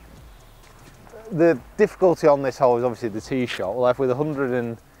mean, the difficulty on this hole is obviously the tee shot. We're left with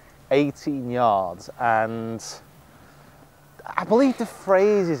 118 yards, and I believe the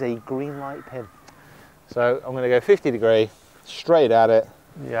phrase is a green light pin. So I'm going to go 50 degree, straight at it.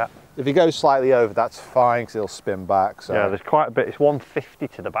 Yeah. If it goes slightly over, that's fine because it'll spin back. So. Yeah, there's quite a bit. It's 150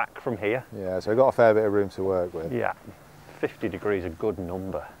 to the back from here. Yeah, so I've got a fair bit of room to work with. Yeah, 50 degrees is a good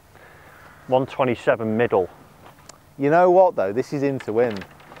number. 127 middle. You know what though? This is into wind.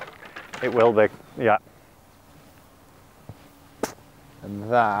 It will be, yeah.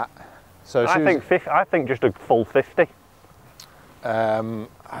 And that. So I think just a full 50.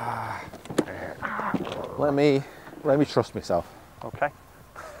 Let me trust myself. Okay.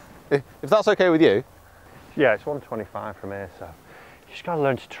 If that's okay with you. Yeah, it's 125 from here, so you just gotta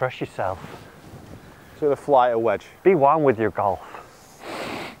learn to trust yourself. So the fly a wedge. Be one with your golf.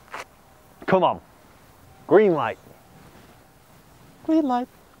 Come on. Green light. Green light.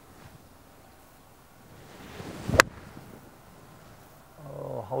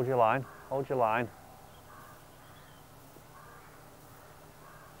 hold your line, hold your line.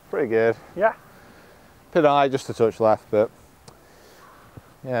 Pretty good. Yeah. Bit high, just a touch left, but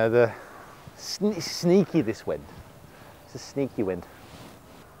yeah, the sneaky this wind. It's a sneaky wind.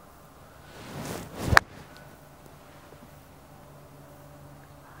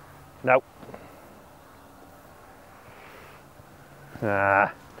 Nope. Nah,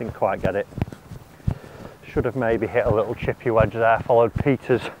 didn't quite get it. Should have maybe hit a little chippy wedge there, followed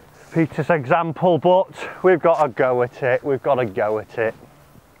Peter's example, but we've got to go at it. We've got to go at it.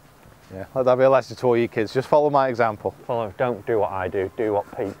 Yeah, let that be a lesson to all you kids. Just follow my example. Don't do what I do what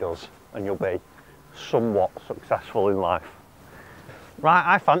Pete does, and you'll be somewhat successful in life. Right,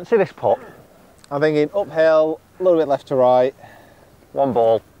 I fancy this putt. I'm thinking uphill, a little bit left to right. One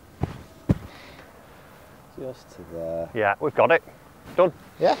ball. Just to there. Yeah, we've got it. Done.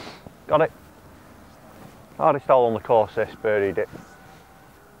 Yeah. Got it. Hardest hole on the course, this, birdied it.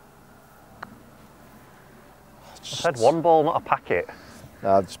 I said one ball, not a packet.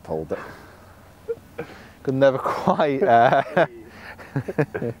 No, I just pulled it. Could never quite a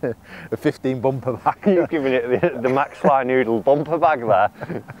 15 bumper bag. You've given it the Max Fly Noodle bumper bag there.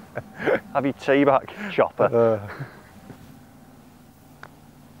 Have your tea back, chopper.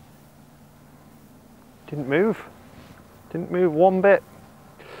 Didn't move. Didn't move one bit.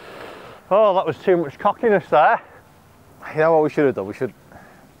 Oh, that was too much cockiness there. You know what we should have done? We should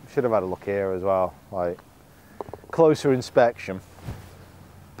have had a look here as well, like closer inspection.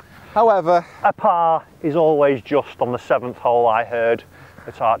 However, a par is always just on the 7th hole, I heard,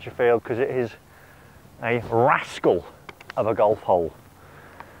 at Archerfield, because it is a rascal of a golf hole.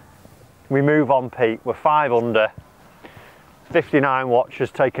 We move on, Pete. We're 5 under. 59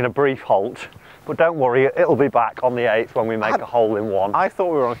 watchers taking a brief halt, but don't worry, it'll be back on the 8th when we make a hole in one. I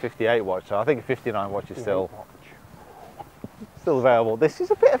thought we were on 58 watch, so I think a 59 watch is still available. This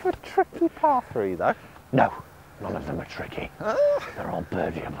is a bit of a tricky par 3 though. No, none of them are tricky. They're all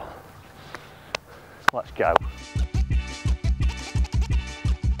birdieable. Let's go.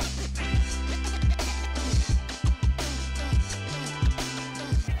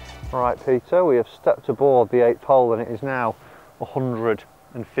 All right, Peter, we have stepped aboard the 8th hole and it is now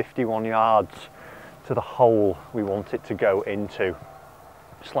 151 yards to the hole we want it to go into.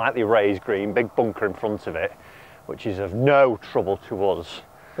 Slightly raised green, big bunker in front of it, which is of no trouble to us.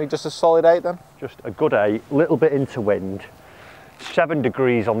 I think just a solid 8 then? Just a good 8, little bit into wind. 7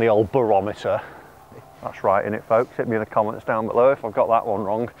 degrees on the old barometer. That's right, innit, folks? Hit me in the comments down below if I've got that one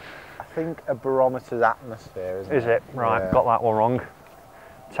wrong. I think a barometer's atmosphere, isn't it? Is it? Right, yeah. Got that one wrong.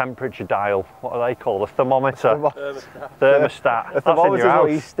 Temperature dial, what are they called? A thermometer. Thermostat. Thermostat. A thermometer is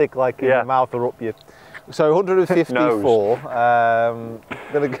what you stick like in your mouth or up your... So 154,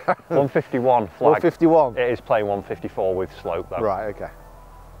 gonna go... 151 flag. 151? It is playing 154 with slope though. Right, okay.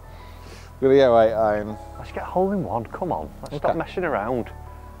 Gonna go 8 iron. Let's get a hole in one, come on. Let's stop messing around.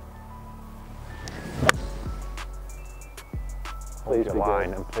 Hold your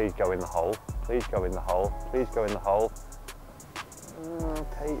line and please go in the hole. Please go in the hole. Please go in the hole.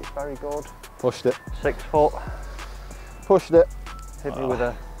 Okay, it's very good. Pushed it. 6 foot. Pushed it. Hit me with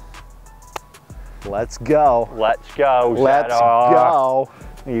a... Let's go. Let's go. Let's go.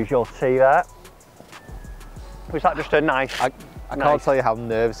 Use your tee there. Was that just a nice... I can't tell you how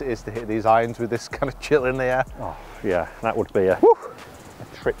nervous it is to hit these irons with this kind of chill in the air. Oh, yeah, that would be a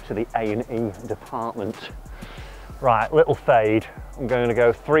trip to the A&E department. Right, little fade. I'm going to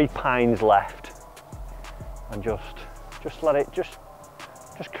go 3 pines left and just let it just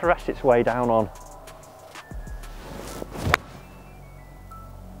caress its way down on.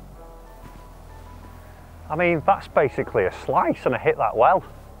 I mean, that's basically a slice and I hit that well.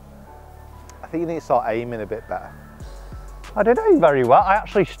 I think you need to start aiming a bit better. I did aim very well. I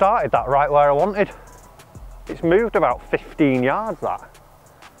actually started that right where I wanted. It's moved about 15 yards, that.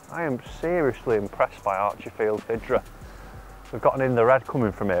 I am seriously impressed by Archerfield Fidra. We've got an in the red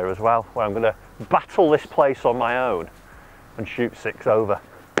coming from here as well, where I'm going to battle this place on my own and shoot 6 over.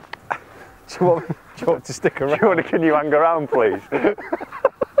 Do you want to stick around? Can you hang around, please?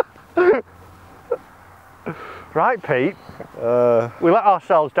 Right, Pete. We let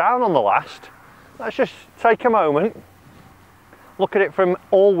ourselves down on the last. Let's just take a moment, look at it from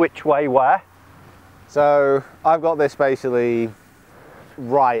all which way where. So I've got this basically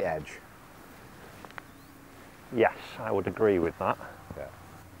right edge. Yes, I would agree with that. Yeah.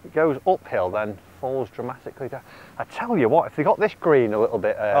 It goes uphill, then falls dramatically down. I tell you what, if they got this green a little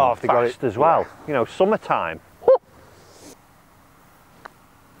bit fast as well, you know, summertime. Whoo!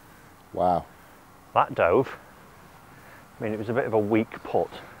 Wow. That dove. I mean, it was a bit of a weak putt.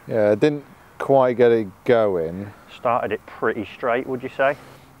 Yeah, I didn't quite get it going. Started it pretty straight, would you say?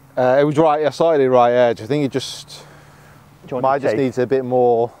 It was right, I started it right edge. I think it just might just needs a bit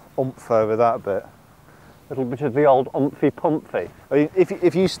more oomph over that bit. A little bit of the old umphy pumphy. I mean,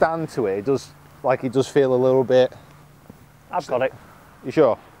 if you stand to it, it does feel a little bit. I've got it. You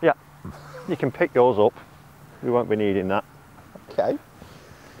sure? Yeah. You can pick yours up. We won't be needing that. Okay.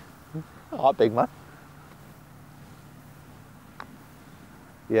 Alright, big man.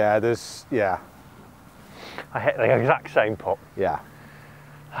 Yeah, yeah. I hit the exact same putt. Yeah.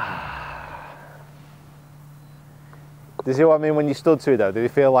 Do you see what I mean when you stood to it though? Did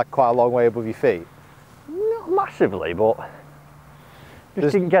it feel like quite a long way above your feet? Not massively, but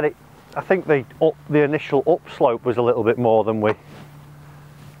just didn't get it. I think the initial upslope was a little bit more than we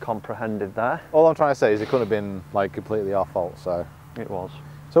comprehended there. All I'm trying to say is it couldn't have been like completely our fault, so. It was.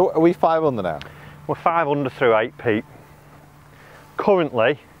 So are we 5 under now? We're 5 under through 8, Pete.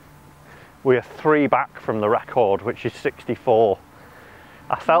 Currently, we are 3 back from the record, which is 64.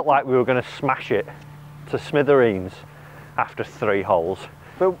 I felt like we were going to smash it to smithereens after 3 holes.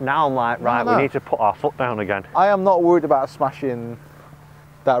 But now I'm like, right, we need to put our foot down again. I am not worried about smashing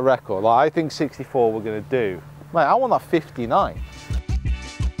that record. Like, I think 64 we're going to do. Mate, I want that 59.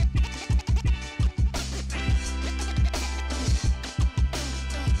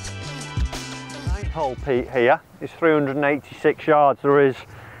 Hole, Pete, here is 386 yards. There is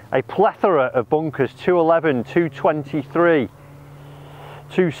a plethora of bunkers: 211, 223,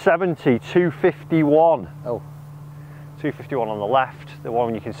 270, 251. Oh. 251 on the left. The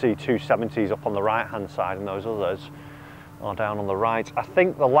one you can see 270 is up on the right hand side, and those others are down on the right. I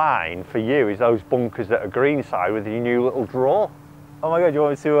think the line for you is those bunkers that are green side with your new little draw. Oh my god, do you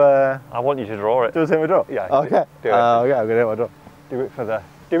want me to I want you to draw it. do a draw? Yeah. Okay. Do it. Okay, I'm gonna do my draw. Do it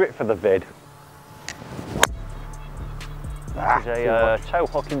for the vid. There's a tow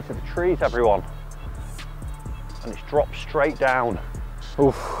hook into the trees, everyone, and it's dropped straight down.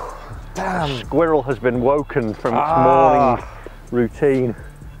 Oof, damn. A squirrel has been woken from its morning routine.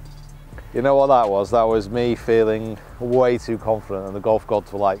 You know what that was? That was me feeling way too confident, and the golf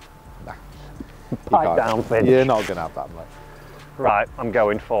gods were like, nah, Pipe down, Finch. You're not going to have that, mate. Right, I'm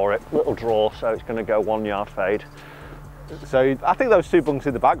going for it. Little draw, so it's going to go 1 yard fade. So I think those 2 bunks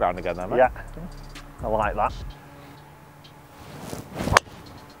in the background again then, mate. Yeah, I like that.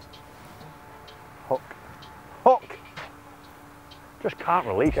 Hook. Hook! Just can't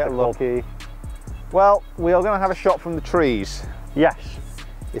release Get the lucky. Well, we are going to have a shot from the trees. Yes.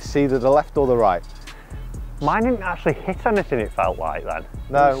 It's either the left or the right. Mine didn't actually hit anything, it felt like then.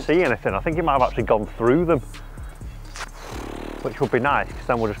 No. I didn't see anything. I think it might have actually gone through them. Which would be nice, because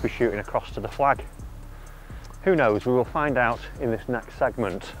then we'll just be shooting across to the flag. Who knows, we will find out in this next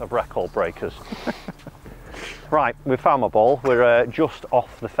segment of Record Breakers. Right, we found my ball. We're just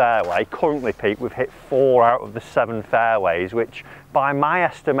off the fairway. Currently, Pete, we've hit 4 out of the 7 fairways, which by my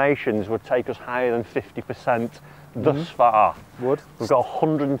estimations would take us higher than 50% thus far. Would. We've got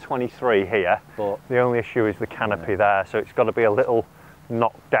 123 here, but the only issue is the canopy there, so it's got to be a little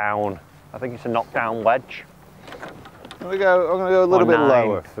knockdown. I think it's a knockdown wedge. I'm going to go a little bit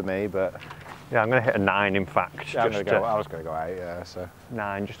lower for me, but... Yeah, I'm going to hit a 9 in fact. Yeah, I was going to go 8, yeah, so...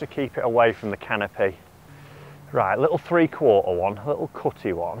 9, just to keep it away from the canopy. Right, little 3/4 one, a little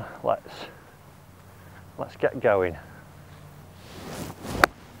cutty one. Let's get going.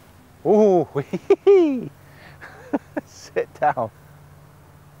 Ooh, sit down.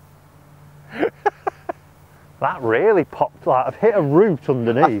 That really popped, like I've hit a root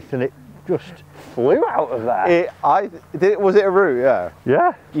underneath and it just flew out of there. Was it a root? Yeah.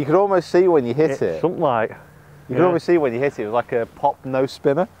 Yeah. You could almost see when you hit it. Something like. You could almost see when you hit it. It was like a pop no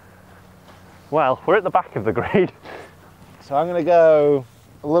spinner. Well, we're at the back of the green. So I'm going to go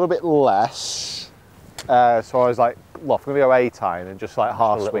a little bit less. So I was like, look, I'm going to go 8 iron and just like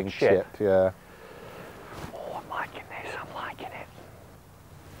half swing chip. Yeah. Oh, I'm liking this. I'm liking it.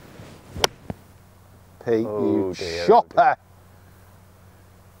 Pete, you shopper.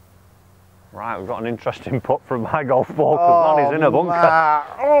 Right, we've got an interesting putt from my golf ball because mine is in a bunker.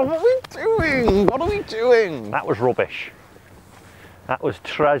 Oh, what are we doing? What are we doing? That was rubbish. That was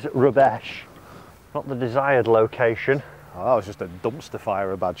très rubbish. Not the desired location. Oh, that was just a dumpster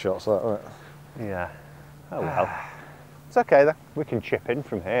fire of bad shots, that, wasn't it? Yeah. Oh well. It's okay then. We can chip in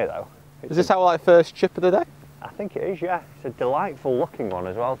from here though. Is this our like first chip of the day? I think it is, yeah. It's a delightful looking one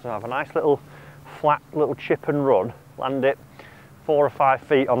as well to have a nice little flat little chip and run, land it 4 or 5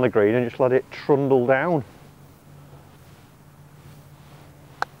 feet on the green and just let it trundle down.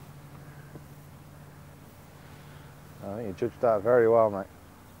 I think you judged that very well, mate.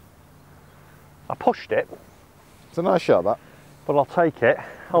 I pushed it. It's a nice shot, that. But I'll take it.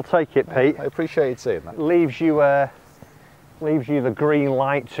 I'll take it, Pete. I appreciate you seeing that. Leaves you Leaves you the green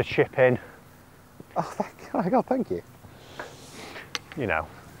light to chip in. Oh, my God, thank you. You know.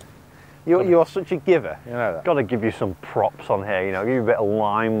 You're such a giver, you know that. Got to give you some props on here, you know, give you a bit of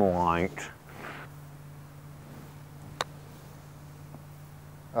limelight.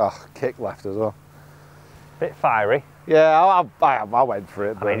 Oh, kick left as well. Bit fiery. Yeah, I went for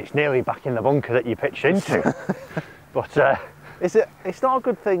it. I mean, it's nearly back in the bunker that you pitched into. But it's not a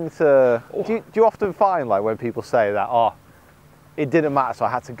good thing to. Do you often find, like, when people say that, oh, it didn't matter, so I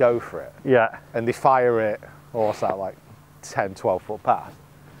had to go for it? Yeah. And they fire it, or what's that, like 10, 12 foot past?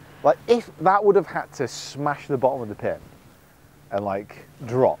 Like, if that would have had to smash the bottom of the pin and, like,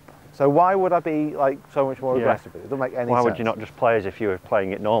 drop. So why would I be, like, so much more aggressive? It doesn't make any sense. Why would you not just play as if you were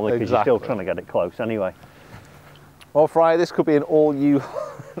playing it normally, because you're still trying to get it close anyway? Well, Fryer, this could be an all-you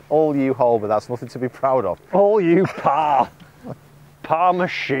hole, but that's nothing to be proud of. All you par. Par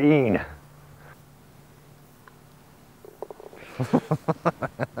machine.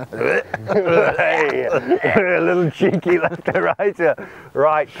 Hey, a little cheeky left and right here.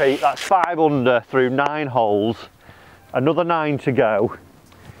 Right, Pete, that's 5 under through 9 holes. Another 9 to go.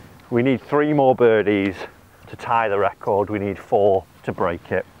 We need 3 more birdies to tie the record. We need 4 to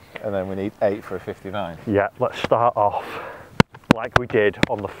break it. And then we need 8 for a 59. Yeah, let's start off like we did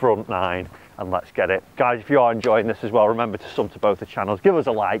on the front 9 and let's get it. Guys, if you are enjoying this as well, remember to sub to both the channels, give us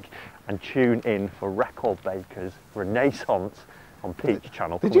a like and tune in for Record Bakers Renaissance on Pete's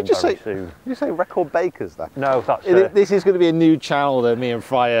channel. Did you just say soon. Did you say Record Bakers then? No, that's this is going to be a new channel that me and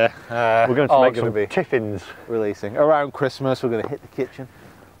Fryer we're going to make some tiffins releasing around Christmas. We're going to hit the kitchen.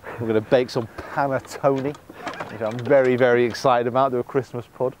 We're going to bake some panettone, which I'm very, very excited about. Do a Christmas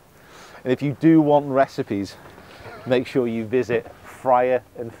pud. And if you do want recipes, make sure you visit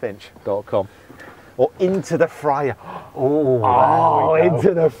fryerandfinch.com or Into the Fryer. Oh,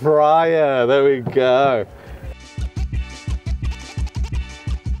 Into the Fryer. There we go.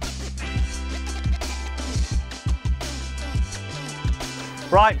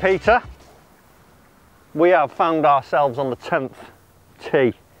 Right, Peter, we have found ourselves on the 10th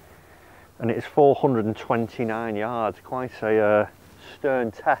tee and it is 429 yards. Quite a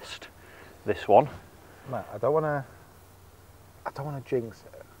stern test, this one. Matt, I don't want to jinx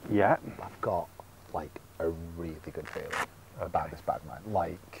it. Yeah. I've got, like, a really good feeling about this bag, man.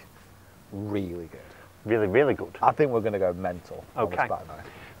 Like, really good. Really, really good. I think we're going to go mental on this bag, man.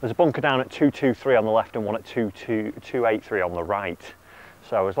 There's a bunker down at 223 on the left and one at 283 on the right.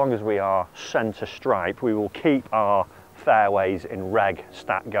 So as long as we are centre stripe, we will keep our fairways in reg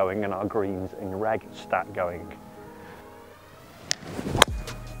stat going and our greens in reg stat going.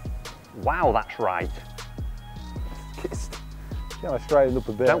 Wow, that's right. I straightened up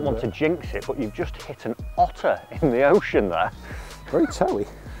a bit. Don't want to jinx it, but you've just hit an otter in the ocean there. Very toey.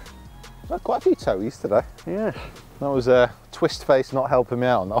 Well, quite a few toeies today. Yes. That was a twist face not helping me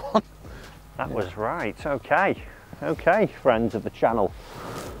out on that one. That was right. Okay. Okay, friends of the channel.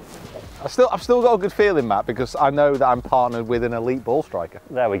 I've still got a good feeling, Matt, because I know that I'm partnered with an elite ball striker.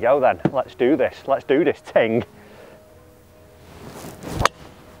 There we go then. Let's do this. Let's do this, Ting.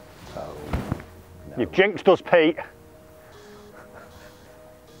 Oh, no. You've jinxed us, Pete.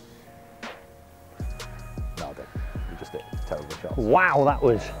 No, I didn't. You just did. Terrible shots. Wow,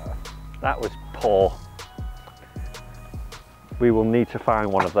 that was poor. We will need to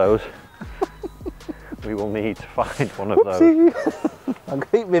find one of those. We will need to find one of those. I'm going to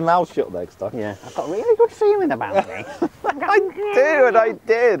keep my mouth shut next time. Yeah, I've got a really good feeling about this. I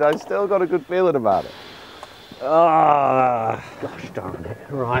did. I still got a good feeling about it. Ah, gosh darn it.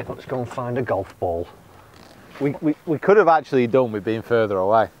 Right, let's go and find a golf ball. We could have actually done with being further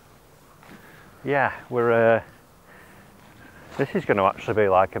away. Yeah, we're this is going to actually be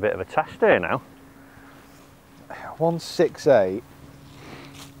like a bit of a test here now. 168.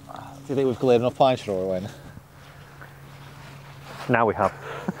 Do you think we've cleared enough pine straw away? Now we have.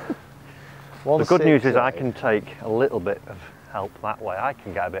 The good news is I can take a little bit of help that way. I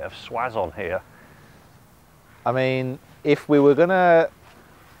can get a bit of swaz on here. I mean, if we were gonna,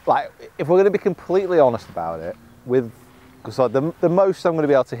 if we're gonna be completely honest about it, because the most I'm gonna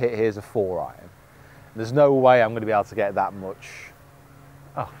be able to hit here is a 4-iron. There's no way I'm gonna be able to get that much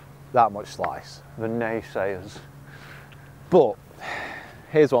slice. The naysayers. But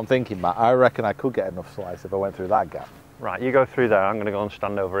here's what I'm thinking, Matt. I reckon I could get enough slice if I went through that gap. Right, you go through there. I'm going to go and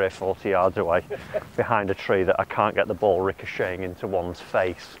stand over here 40 yards away behind a tree that I can't get the ball ricocheting into one's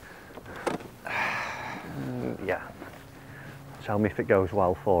face. Yeah. Tell me if it goes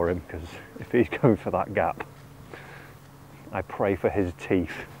well for him, because if he's going for that gap, I pray for his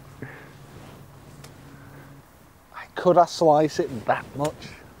teeth. Could I slice it that much?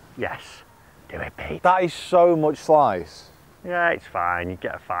 Yes. Do it, Pete. That is so much slice. Yeah, it's fine. You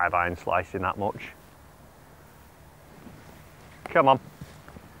get a 5-iron slicing that much. Come on.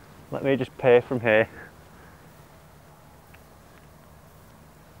 Let me just peer from here.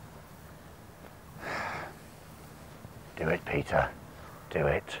 Do it, Peter. Do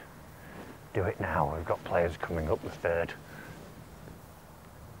it. Do it now. We've got players coming up the third.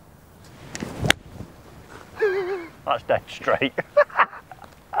 That's dead straight.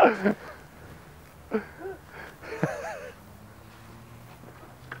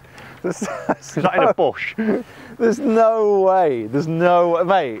 Is that in a bush? There's no way. There's no,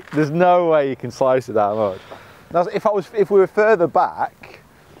 mate. There's no way you can slice it that much. Now, if we were further back,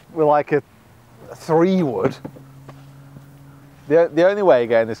 with like a 3 wood, the only way of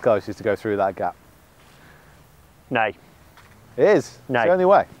getting this close is to go through that gap. Nay. It is. Nay. It's the only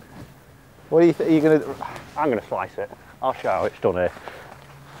way. What do you think? Are you gonna? I'm going to slice it. I'll show you how it's done here.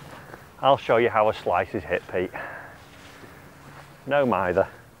 I'll show you how a slice is hit, Pete. No mither.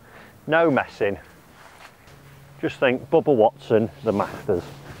 No messing. Just think Bubba Watson, the Masters.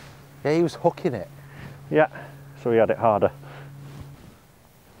 Yeah, he was hooking it. Yeah, so he had it harder.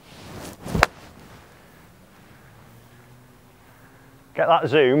 Get that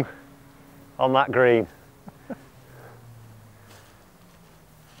zoom on that green.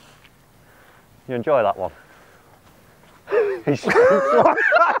 You enjoy that one?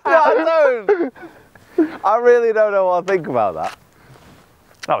 I don't. I really don't know what I think about that.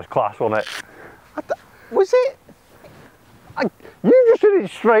 That was class, wasn't it? Was it? You just did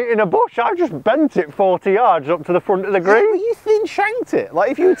it straight in a bush. I just bent it 40 yards up to the front of the green. Yeah, but you thin shanked it.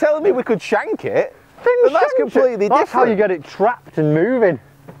 Like if you were telling me we could shank it, then that's completely different. That's how you get it trapped and moving.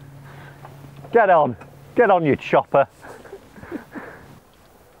 Get on, you chopper.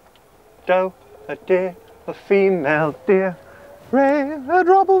 Doe, a deer, a female deer. Ray, a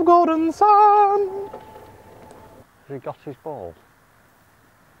drop of golden sun. Has he got his ball?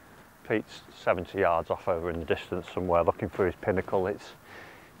 Pete's 70 yards off over in the distance somewhere looking for his pinnacle. It's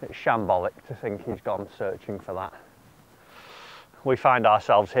shambolic to think he's gone searching for that. We find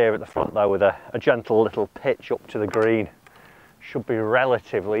ourselves here at the front though with a gentle little pitch up to the green. Should be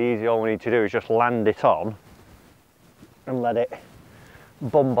relatively easy. All we need to do is just land it on and let it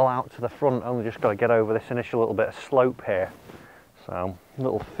bumble out to the front. Only just got to get over this initial little bit of slope here. So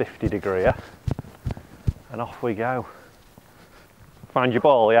little 50 degree and off we go. Find your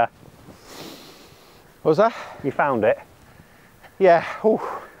ball, yeah? What was that? You found it? Yeah. Ooh.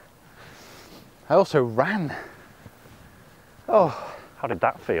 I also ran. Oh. How did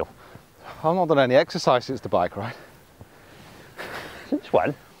that feel? I've not done any exercise since the bike ride. Since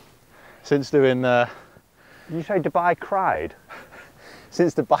when? Since doing... Did you say Dubai cried?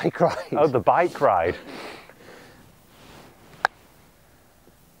 Since the bike ride. Oh, the bike ride.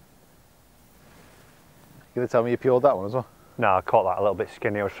 You gonna tell me you peeled that one as well? No, I caught that a little bit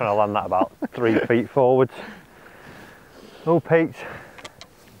skinny. I was trying to land that about 3 feet forwards. Oh, Pete.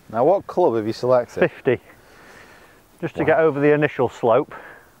 Now, what club have you selected? 50. Just to get over the initial slope.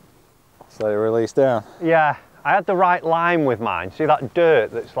 So you release down? Yeah, I had the right line with mine. See that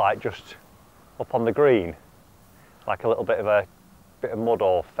dirt that's like just up on the green? Like a little bit of mud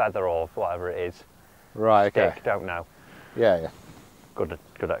or feather or whatever it is. Right, Stick, okay. don't know. Yeah, yeah. Good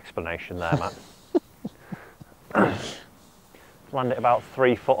explanation there, Matt. Land it about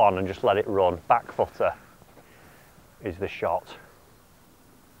 3 foot on and just let it run. Back footer is the shot.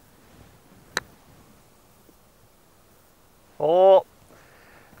 Oh!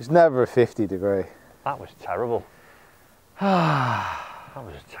 It's never a 50 degree. That was terrible. That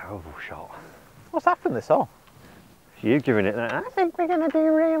was a terrible shot. What's happened this hole? You giving it that? I think we're going to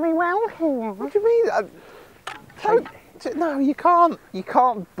do really well here. What do you mean? No, you can't. You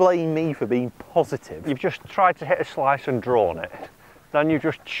can't blame me for being positive. You've just tried to hit a slice and drawn it. Then you've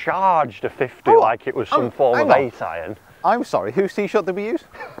just charged a 50 like it was some form of 8-iron. I'm sorry, whose tee shot did we use?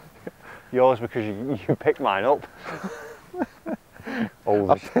 Yours, because you picked mine up.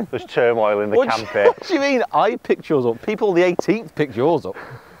 Oh, there's turmoil in the camp here. What do you mean I picked yours up? People the 18th picked yours up.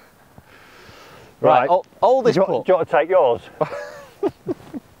 Right, all this do you want to take yours?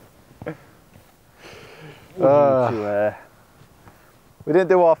 We didn't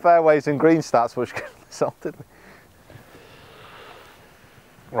do our fairways and green stats much good result, did we?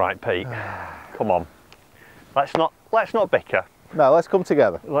 Right, Pete, come on. Let's not bicker. No, let's come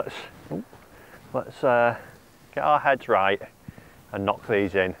together. Let's get our heads right and knock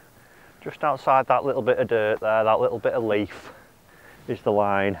these in. Just outside that little bit of dirt there, that little bit of leaf is the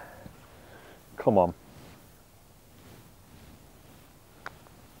line. Come on.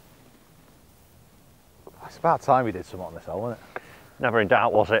 It's about time we did something on this hole, wasn't it? Never in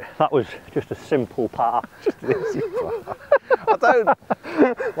doubt, was it? That was just a simple par. Just an easy par.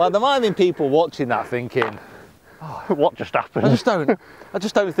 Well, there might have been people watching that thinking, oh, what just happened? I just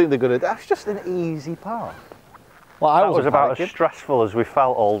don't think they're gonna. That's just an easy par. Well, that was about as stressful as we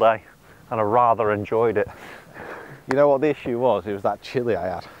felt all day, and I rather enjoyed it. You know what the issue was? It was that chili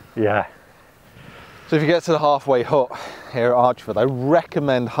I had. Yeah. So if you get to the halfway hut here at Archerfield, I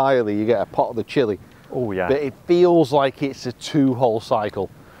recommend highly you get a pot of the chili. Oh yeah. But it feels like it's a 2-hole cycle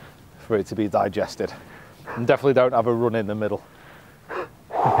for it to be digested. And definitely don't have a run in the middle.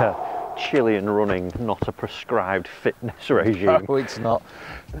 Yeah. Chili and running, not a prescribed fitness regime. No, it's not.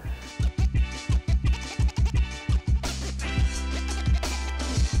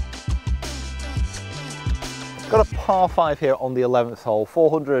 Got a par 5 here on the 11th hole,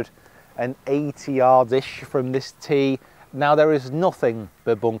 480 yards-ish from this tee. Now there is nothing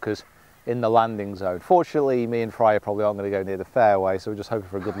but bunkers in the landing zone. Fortunately, me and Fryer probably aren't going to go near the fairway, so we're just hoping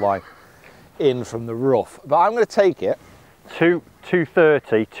for a good line in from the rough. But I'm going to take it.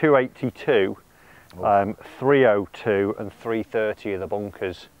 230, 282, 302 and 330 are the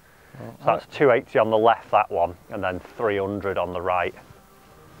bunkers. So that's 280 on the left, that one, and then 300 on the right.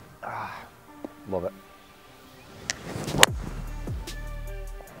 Love it.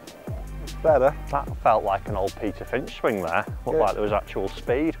 Better. That felt like an old Peter Finch swing there. Looked like there was actual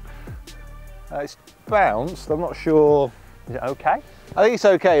speed. It's bounced, I'm not sure. Is it okay? I think it's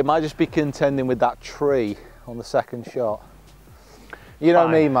okay, it might just be contending with that tree on the second shot. You know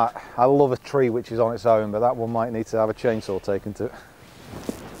me, Matt, I love a tree which is on its own, but that one might need to have a chainsaw taken to it.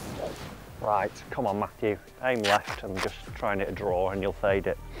 Right, come on Matthew, aim left and just try and hit a draw and you'll fade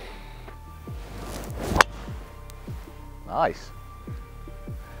it. Nice.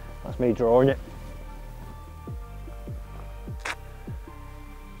 That's me drawing it.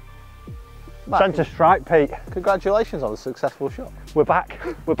 Centre strike, Pete. Congratulations on a successful shot. We're back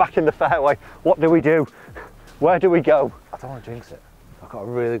in the fairway. What do we do? Where do we go? I don't want to jinx it. I've got a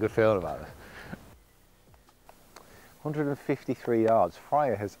really good feeling about this. 153 yards.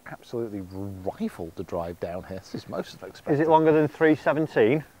 Fryer has absolutely rifled the drive down here. This is most of expected. Is it longer than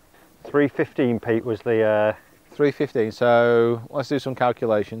 317? 315, Pete, was the... 315, so let's do some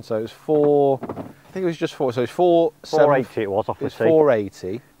calculations. So it's 4, I think it was just 4, so it's 480 it was off the tee.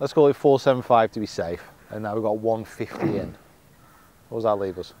 480, let's call it 475 to be safe, and now we've got 150 in. What does that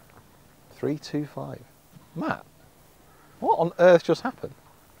leave us? 325. Matt, what on earth just happened?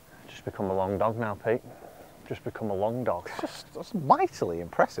 Just become a long dog now, Pete. Just become a long dog. That's mightily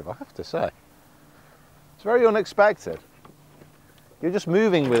impressive, I have to say. It's very unexpected. You're just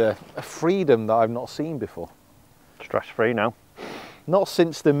moving with a freedom that I've not seen before. Stress-free now. Not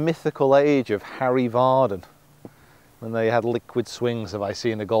since the mythical age of Harry Vardon, when they had liquid swings, have I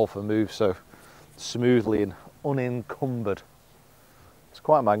seen a golfer move so smoothly and unencumbered. It's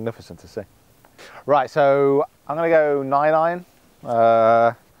quite magnificent to see. Right, so I'm going to go 9-iron.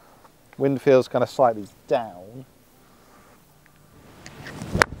 Wind feels kind of slightly down.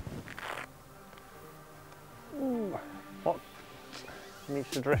 Ooh. What? Needs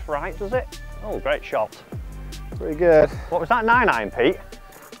to drift right, does it? Oh, great shot. Pretty good. What was that, 9-iron, Pete?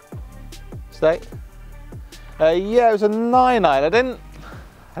 Stay. Yeah, it was a 9-iron. I didn't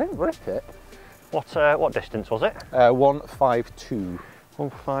rip it. What distance was it? 152.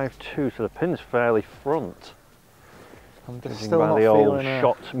 152, so the pin's fairly front. I'm just judging still by not the old feeling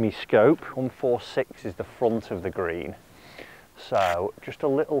shot me scope. 146 is the front of the green. So just a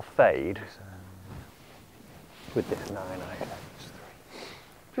little fade with this 9-iron.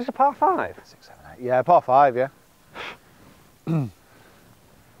 Just a par 5? 6, 7, 8. Yeah, par 5, yeah.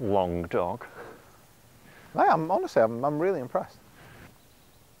 Long dog. Mate, honestly, I'm really impressed.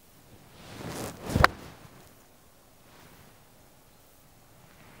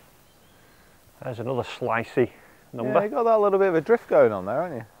 There's another slicey number. Yeah, you got that little bit of a drift going on there,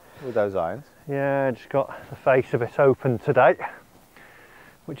 haven't you, with those irons? Yeah, just got the face a bit open today,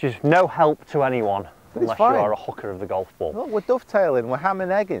 which is no help to anyone unless you are a hooker of the golf ball. Look, we're dovetailing, we're ham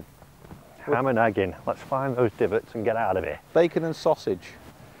and egging. Ham and egging. Let's find those divots and get out of here. Bacon and sausage.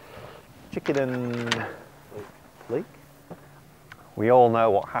 Chicken and leek. We all know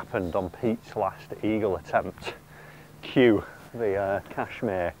what happened on Pete's last eagle attempt. Cue the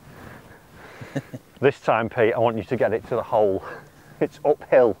cashmere. This time, Pete, I want you to get it to the hole. It's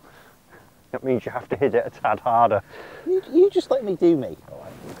uphill. That means you have to hit it a tad harder. You just let me do me.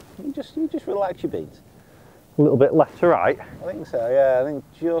 You just relax your beans. A little bit left to right. I think so. Yeah, I think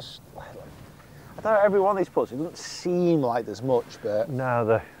just. I don't know, every one of these putts, it doesn't seem like there's much, but. No,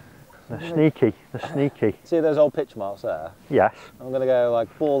 they're sneaky. They're sneaky. See those old pitch marks there? Yes. I'm going to go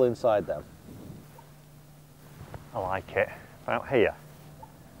like ball inside them. I like it. Out here?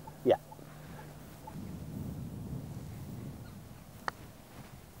 Yeah.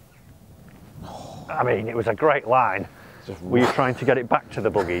 I mean, it was a great line. Were you trying to get it back to the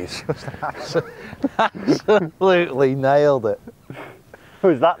buggies? Absolutely nailed it.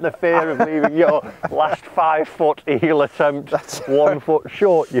 Was that the fear of leaving your last 5 foot eagle attempt 1 foot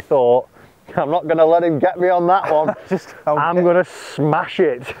short? You thought, I'm not going to let him get me on that one. I'm going to smash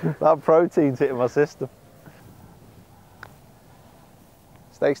it. That protein's hitting my system.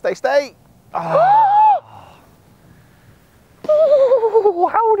 Stay, stay, stay. Oh.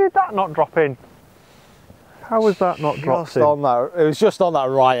 How did that not drop in? How was that not dropped in? On that, it was just on that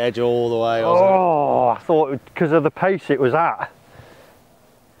right edge all the way, wasn't it? Oh, I thought because of the pace it was at.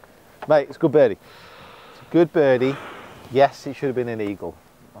 Mate, it's a good birdie. It's a good birdie. Yes, it should have been an eagle.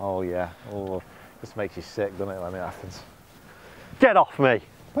 Oh yeah. Oh, this makes you sick, doesn't it, when it happens? Get off me.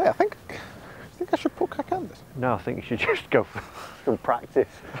 Wait, I think I should put crack on this. No, I think you should just go for some practice.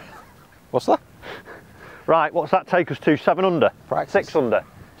 What's that? Right, what's that take us to? 7 under? Practice. 6 under.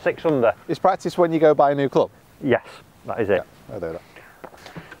 6 under. Is practice when you go buy a new club? Yes, that is it. Yeah, I'll do that.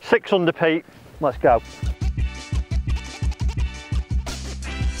 6 under, Pete. Let's go.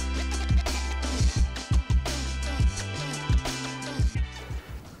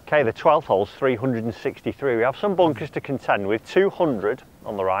 Okay, the 12th hole's 363. We have some bunkers to contend with. 200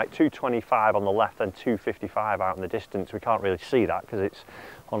 on the right, 225 on the left, and 255 out in the distance. We can't really see that because it's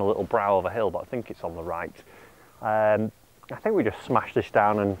on a little brow of a hill, but I think it's on the right. I think we just smash this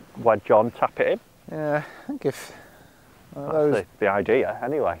down and wedge on, tap it in. Yeah, I think if that's the idea,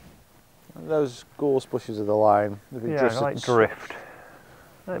 anyway. Those gorse bushes of the line, yeah, like drift.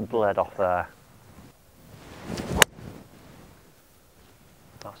 It bled off there.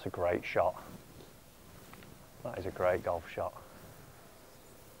 That's a great shot. That is a great golf shot.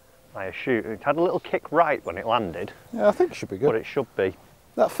 I assume it had a little kick right when it landed. Yeah, I think it should be good. But it should be.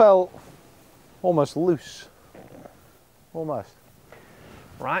 That felt almost loose. Almost.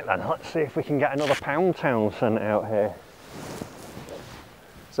 Right then, let's see if we can get another pound town sent out here.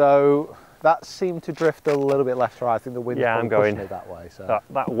 So that seemed to drift a little bit left to right. I think the wind's I'm going pushing it that way. So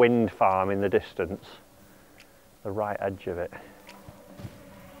that wind farm in the distance, the right edge of it.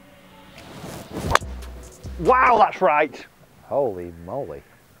 Wow, that's right. Holy moly.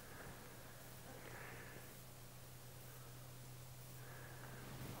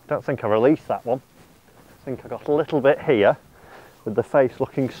 Don't think I released that one. I think I got a little bit here with the face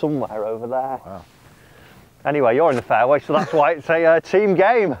looking somewhere over there. Wow. Anyway, you're in the fairway, so that's why it's a team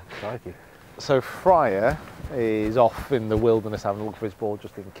game. Crikey. So Fryer is off in the wilderness having a look for his ball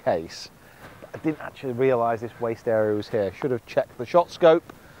just in case. I didn't actually realise this waste area was here. Should have checked the shot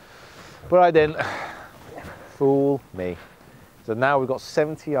scope, but I didn't. Fool me. So now we've got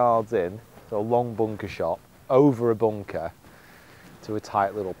 70 yards in, so a long bunker shot, over a bunker to a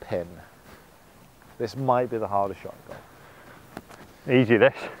tight little pin. This might be the hardest shot in golf. Easy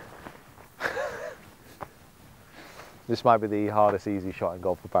this. This might be the hardest easy shot in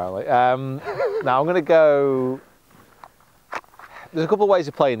golf apparently. Now I'm going to go, there's a couple of ways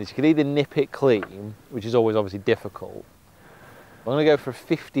of playing this. You can either nip it clean, which is always obviously difficult. I'm going to go for a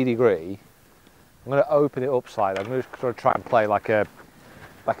 50 degree. I'm going to open it up slightly. I'm going to sort of try and play like a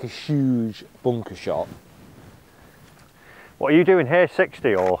huge bunker shot. What are you doing here,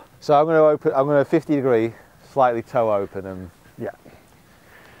 60 or? So I'm going to 50 degree, slightly toe open and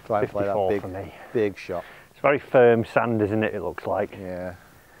try and play that big shot. It's very firm sand, isn't it, it looks like? Yeah.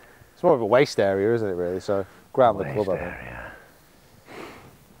 It's more of a waste area, isn't it really? So ground the club, I think.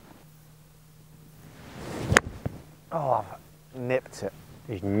 Oh, I've nipped it.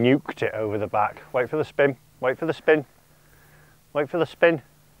 He's nuked it over the back. Wait for the spin, wait for the spin, wait for the spin.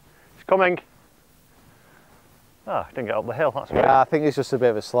 It's coming. Oh, didn't get up the hill, that's weird. Yeah, I think it's just a bit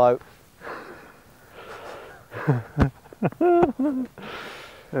of a slope.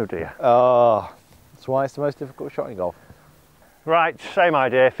 Oh dear. Oh, that's why it's the most difficult shot in golf. Right, same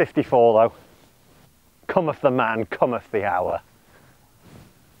idea, 54 though. Cometh the man, cometh the hour.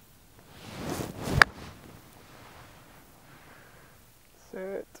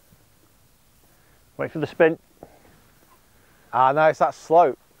 Sit. Wait for the spin. Ah, no, it's that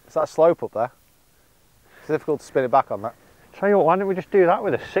slope. It's that slope up there. It's difficult to spin it back on that. Tell you what, why don't we just do that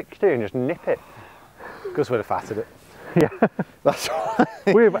with a 60 and just nip it? Because we'd have fatted it. Yeah. That's why.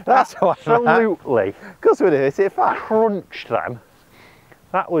 We've That's absolutely because we'd have hit it fat. crunched them.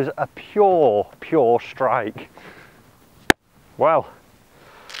 That was a pure strike. Well,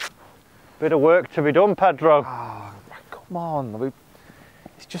 bit of work to be done, Pedro. Oh, come on.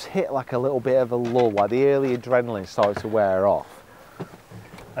 It's just hit like a little bit of a lull, like the early adrenaline started to wear off.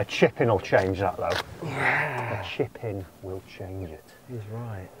 A chipping will change that though. Yeah. A chipping will change it. He's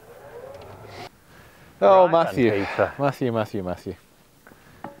right. Oh, Right Matthew. then, Peter. Matthew.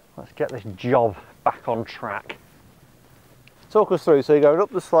 Let's get this job back on track. Talk us through. So you're going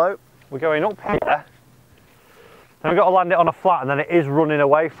up the slope. We're going up here. Then we've got to land it on a flat, and then it is running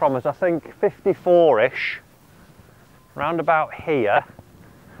away from us. I think 54-ish. Round about here.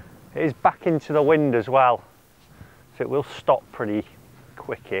 It is back into the wind as well. So it will stop pretty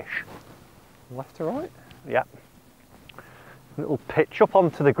quickish. Left to right? Yep. A little pitch up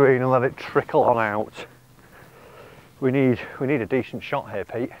onto the green and let it trickle on out. We need a decent shot here,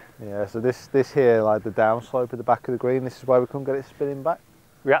 Pete. Yeah, so this here, like the downslope at the back of the green, this is why we couldn't get it spinning back.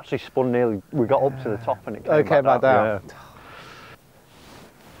 We actually spun nearly, we got up to the top and it came, back down. Yeah.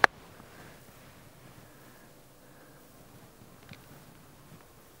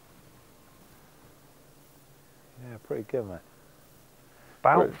 Yeah, pretty good, mate.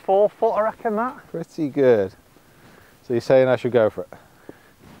 About 4 foot, I reckon that. Pretty good. So you're saying I should go for it?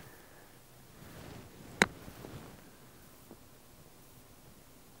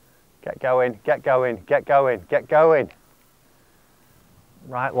 Get going, get going, get going, get going.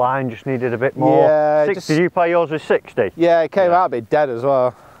 Right line, just needed a bit more. Yeah, Did you play yours with 60? Yeah, it came out a bit dead as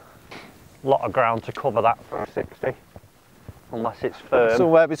well. A lot of ground to cover that for a 60. Unless it's firm.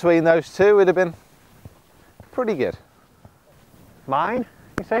 Somewhere between those two would have been pretty good. Mine,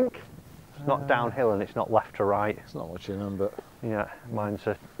 you think? It's not downhill and it's not left to right. It's not much in them, but... Yeah, mine's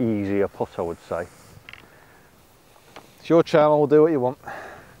an easier putt, I would say. It's your channel, we'll do what you want.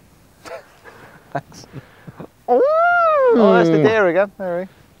 Thanks. Oh, that's the deer again. There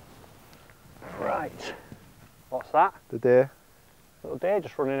we Right. What's that? The deer. Little deer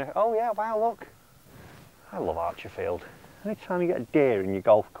just running. Oh yeah, wow, look. I love Archerfield. Anytime you get a deer in your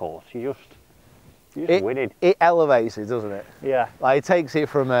golf course, you just winning. It elevates it, doesn't it? Yeah. Like it takes it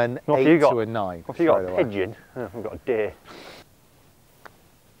from an 8 to a 9. What have you got? A pigeon? Oh, I've got a deer.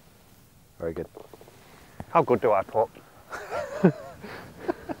 Very good. How good do I put?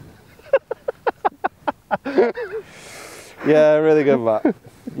 Yeah, really good, Matt.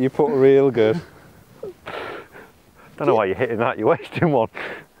 You put real good. Don't know why you're hitting that. You're wasting one.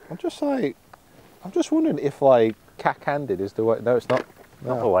 I'm just wondering if like cack-handed is the way. No, it's not.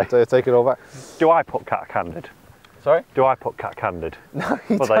 No, Not the way. Take it all back. Do I put cack-handed? Sorry? Do I put cack-handed? No,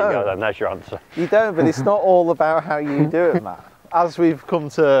 you well, don't. there you go then. There's your answer. You don't, but it's not all about how you do it, Matt. As we've come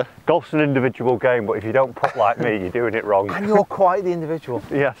to... Golf's an individual game, but if you don't putt like me, you're doing it wrong. And you're quite the individual.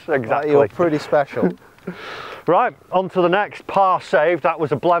 Yes, exactly. Like, you're pretty special. Right, on to the next par save. That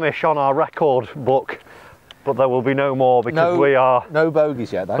was a blemish on our record book, but there will be no more because we are... No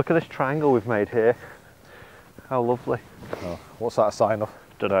bogeys yet, though. Look at this triangle we've made here. How lovely. Oh, what's that sign of?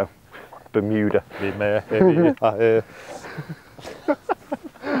 Don't know. Bermuda.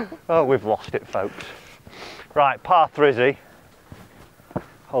 Oh, we've lost it, folks. Right, par 3.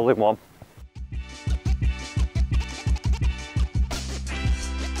 Hole in one.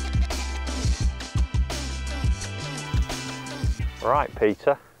 Right,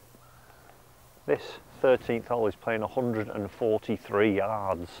 Peter. This 13th hole is playing 143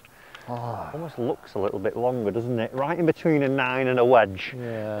 yards. Oh. Almost looks a little bit longer, doesn't it? Right in between a 9 and a wedge.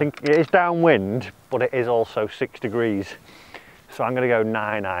 Yeah. I think it is downwind, but it is also 6 degrees. So I'm going to go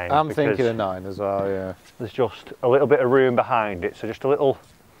 9 iron. I'm thinking a 9 as well, yeah. There's just a little bit of room behind it, so just a little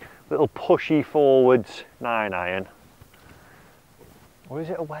pushy forwards 9 iron. Or is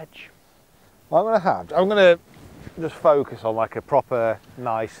it a wedge? Well, I'm going to just focus on like a proper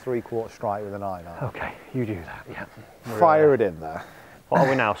nice 3/4 strike with a 9 iron. Okay, you do that, yeah. Fire it in there. What are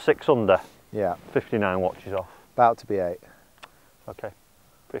we now, 6 under? Yeah. 59 watches off. About to be 8. Okay,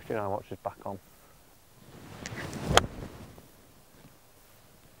 59 watches back on.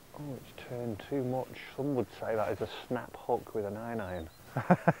 Oh, it's turned too much. Some would say that is a snap hook with a 9 iron.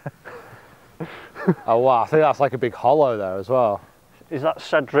 Oh wow, I think that's like a big hollow there as well. Is that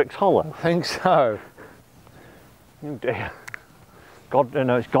Cedric's hollow? I think so. Oh dear.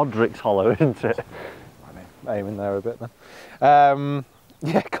 No, it's Godric's hollow, isn't it? I mean, aiming there a bit then.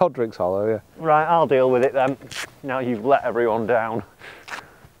 Yeah, Godric's hollow, yeah. Right, I'll deal with it then. Now you've let everyone down.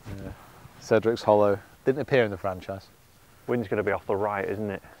 Yeah. Cedric's hollow. Didn't appear in the franchise. Wind's going to be off the right, isn't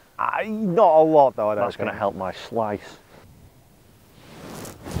it? Not a lot though, I don't That's going to help my slice.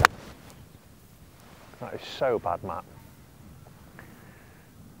 That is so bad, Matt.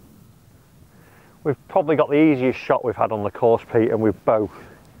 We've probably got the easiest shot we've had on the course, Pete, and we've both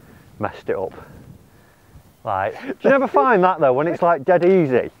messed it up. Like, do you never find that though, when it's like dead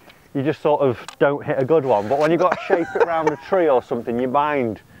easy, you just sort of don't hit a good one, but when you've got to shape it around a tree or something, your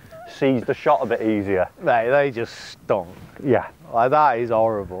mind sees the shot a bit easier. Mate, they just stunk. Yeah. Like, that is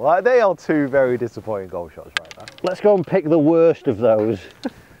horrible. Like, they are two very disappointing golf shots right now. Let's go and pick the worst of those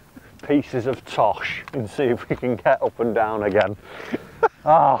pieces of tosh and see if we can get up and down again.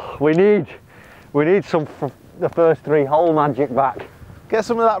 Oh, we need some the first 3 hole magic back. Get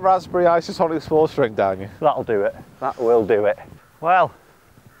some of that raspberry isotonic sports drink down you. That'll do it. That will do it. Well,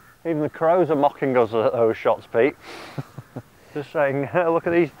 even the crows are mocking us at those shots, Pete. Just saying, look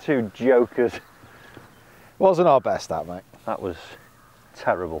at these 2 jokers. Wasn't our best, that, mate. That was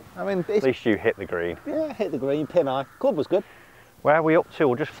terrible. I mean, at least you hit the green. Yeah, hit the green, pin eye. Club was good. Where are we up to?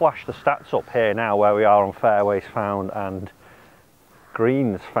 We'll just flash the stats up here now, where we are on fairways found and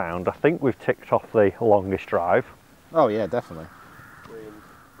greens found. I think we've ticked off the longest drive. Oh yeah, definitely.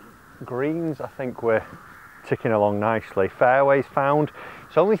 Greens, I think we're ticking along nicely. Fairways found,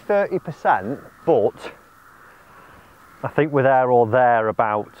 it's only 30%, but I think we're there or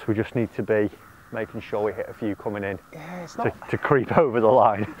thereabouts. We just need to be making sure we hit a few coming in. Yeah, it's not to creep over the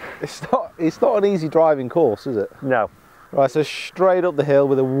line. It's not an easy driving course, is it? No. Right, so straight up the hill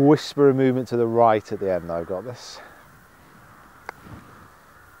with a whisper of movement to the right at the end. I've got this.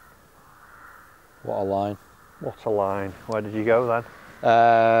 What a line. What a line. Where did you go then?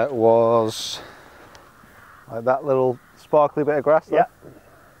 Was like that little sparkly bit of grass there. Yeah.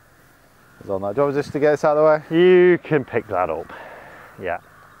 Was on that. Do you want just to get this out of the way? You can pick that up. Yeah.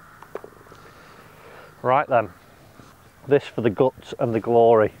 Right then. This for the guts and the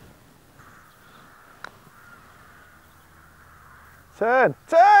glory. Turn!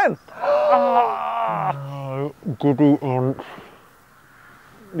 Turn! Oh, giddy imp.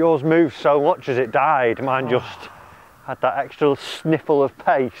 Yours moved so much as it died. Mine just had that extra sniffle of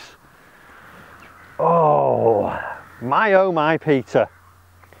pace. Oh my, Peter.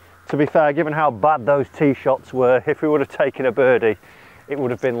 To be fair, given how bad those tee shots were, if we would have taken a birdie, it would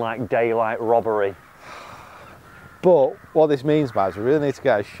have been like daylight robbery. But what this means, Mads, we really need to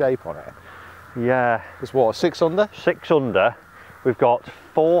get a shape on it. Yeah. It's what, 6 under? 6 under. We've got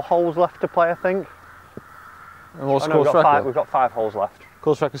 4 holes left to play, I think. And what's no, course record? we've got 5 holes left.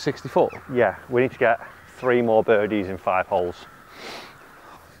 Course record 64? Yeah, we need to get 3 more birdies in 5 holes.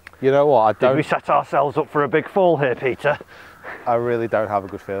 You know what, I don't... Did we set ourselves up for a big fall here, Peter? I really don't have a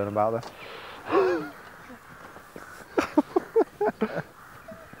good feeling about this.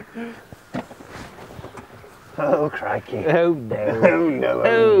 Oh, crikey. Oh no. Oh no.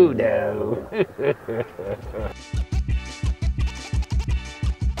 Oh no.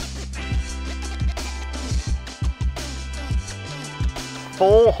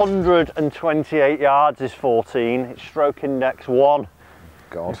 428 yards is 14. It's stroke index 1.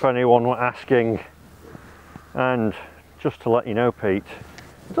 God. If anyone were asking. And just to let you know, Pete,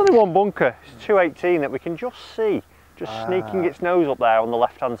 there's only one bunker. It's 218 that we can just see, just sneaking its nose up there on the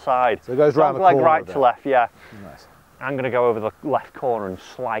left-hand side. So it goes round the like corner right to left, yeah. Nice. I'm going to go over the left corner and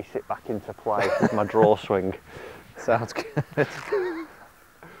slice it back into play with my draw swing. Sounds good.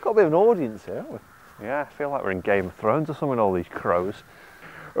 Got a bit of an audience here, haven't we? Yeah, I feel like we're in Game of Thrones or something, all these crows.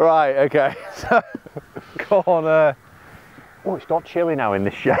 Right, okay. So, go on. Oh, it's got chilly now in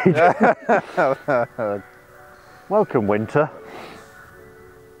this shade. Welcome, winter.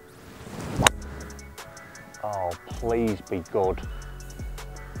 Oh, please be good.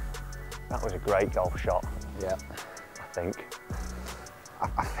 That was a great golf shot. Yeah. I think.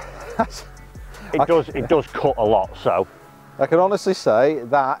 It does cut a lot, so. I can honestly say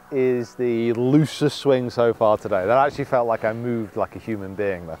that is the loosest swing so far today. That actually felt like I moved like a human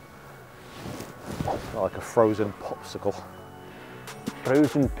being there. Not like a frozen popsicle.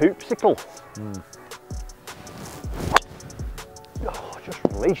 Frozen poopsicle. Mm. Oh, just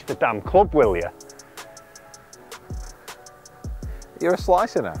release the damn club, will you? You're a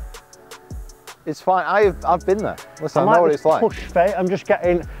slicer now. It's fine. I've been there. Listen, I know what it's like. Push face.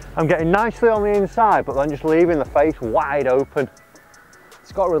 I'm getting nicely on the inside, but then just leaving the face wide open.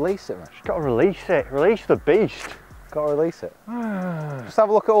 It's got to release it, man. Just got to release it. Release the beast. Got to release it. Just have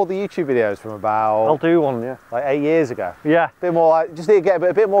a look at all the YouTube videos from about... I'll do one, yeah. Like 8 years ago. Yeah. A bit more like, just need to get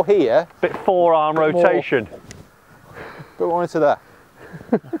a bit more here. Bit forearm rotation. Bit more into there.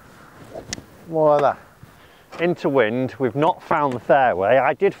 More like that. Into wind. We've not found the fairway.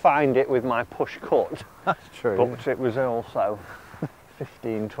 I did find it with my push cut. That's true. But it was also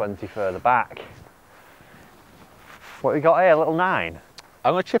 15, 20 further back. What have we got here? A little 9?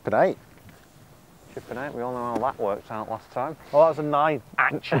 I'm going to chip an 8. Chip an 8, we all know how that worked out last time. Well, that was a 9,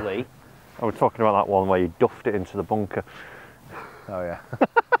 actually. I was talking about that one where you duffed it into the bunker. Oh, yeah.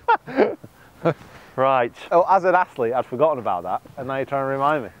 Right. Oh, as an athlete, I'd forgotten about that, and now you're trying to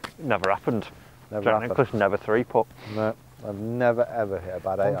remind me. Never happened. Never Jack Nicklaus never 3-putt. No. I've never ever hit a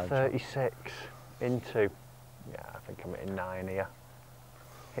bad 8 iron. 136 into, yeah, I think I'm hitting 9 here.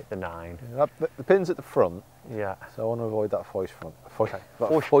 Hit the 9. Yeah, the pin's at the front. Yeah. So I want to avoid that foist front. Okay.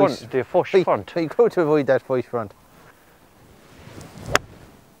 Foist front. Do a foist front. You go to avoid that foist front.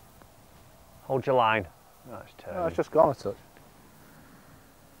 Hold your line. Oh, it's turning. No, it's just gone a touch.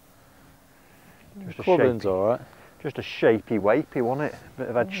 Just a Clubbing's shapey, alright. just a shapey wapey, wasn't it? Bit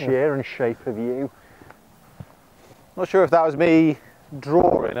of Ed Sheeran shape of you. Not sure if that was me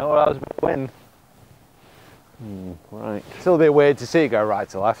drawing or that was me winning. Right. Still a bit weird to see it go right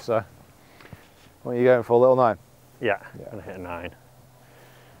to left, so. What are you going for, a little 9? Yeah, I'm going to hit a 9.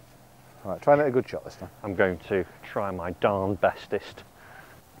 Alright, try and hit a good shot this time. I'm going to try my darn bestest.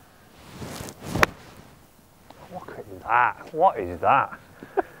 Look at that. What is that?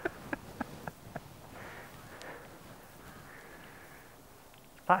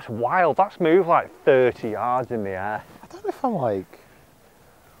 That's wild. That's moved like 30 yards in the air. I don't know if I'm like,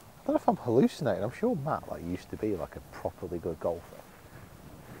 I don't know if I'm hallucinating. I'm sure Matt used to be like a properly good golfer.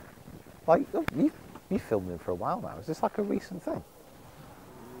 Like, you filmed him for a while now. Is this like a recent thing?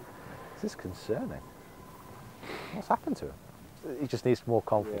 Is this concerning? What's happened to him? He just needs more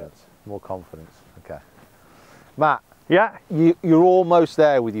confidence. Yeah. More confidence. Okay. Matt. Yeah. You're almost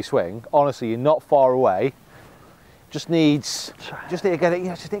there with your swing. Honestly, you're not far away. Just need to get it.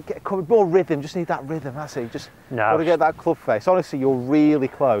 Yeah, just need to get more rhythm. Just need that rhythm. That's it. Just got to get that club face. Honestly, you're really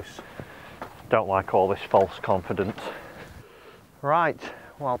close. Don't like all this false confidence. Right.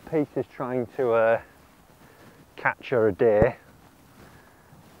 While Pete is trying to capture a deer,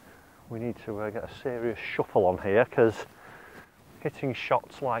 we need to get a serious shuffle on here, because hitting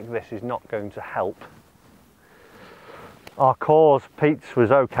shots like this is not going to help. Our cause, Pete's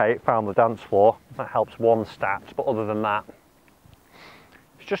was okay, it found the dance floor. That helps one stat, but other than that,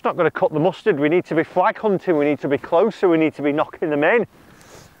 it's just not going to cut the mustard. We need to be flag hunting, we need to be closer, we need to be knocking them in.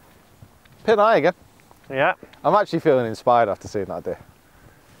 Pin high again. Yeah. I'm actually feeling inspired after seeing that deer.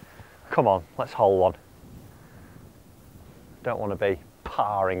 Come on, let's hole one. Don't want to be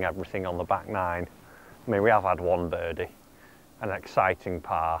parring everything on the back 9. I mean, we have had one birdie, an exciting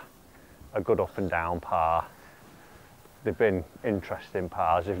par, a good up and down par. They've been interesting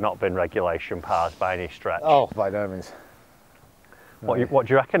pars, they've not been regulation pars by any stretch. Oh, by no means. What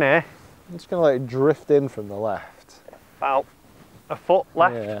do you reckon here? I'm just going to let it drift in from the left. About a foot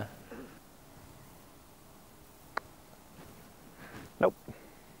left? Yeah. Nope.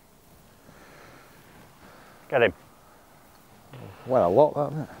 Get him. Well, a lot,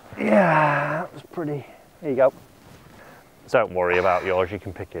 that, isn't it? Yeah, that was pretty. There you go. Don't worry about yours, you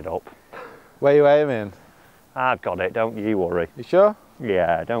can pick it up. Where are you aiming? I've got it, don't you worry. You sure?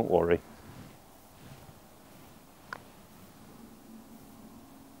 Yeah, don't worry.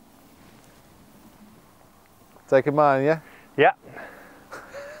 Taking mine, yeah? Yeah.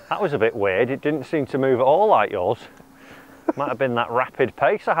 That was a bit weird, it didn't seem to move at all like yours. Might have been that rapid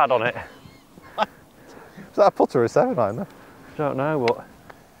pace I had on it. Was that a putter or a 7-iron though? Don't know, but...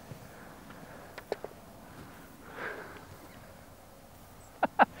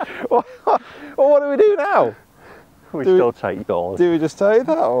 Well, what do we do now? We still take yours. Do we just take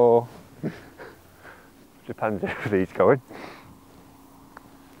that, or? Depends if he's going.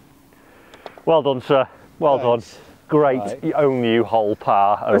 Well done, sir. Well done. Great, right. Only you hole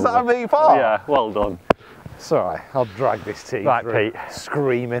par over. Is that a me par? Yeah, well done. It's all right, I'll drag this team right, through. Pete.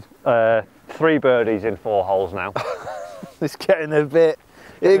 Screaming. 3 birdies in 4 holes now. It's getting a bit...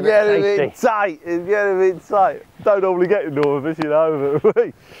 It's getting a bit tight. It's getting a bit tight. Don't normally get into this, you know,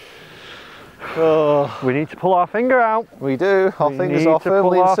 but oh. We need to pull our finger out. We do. Our fingers are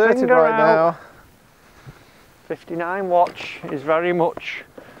firmly inserted right now. 59 watch is very much...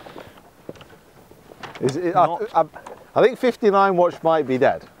 Is it, I think 59 watch might be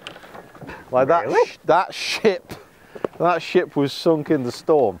dead. Like really? that ship was sunk in the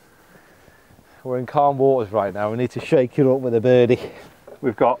storm. We're in calm waters right now. We need to shake it up with a birdie.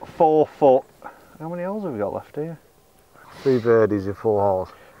 We've got 4 foot. How many holes have we got left here? 3 birdies in 4 holes.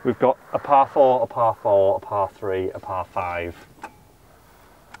 We've got a par 4, a par 4, a par 3, a par 5.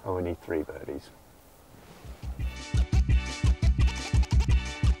 And we need 3 birdies.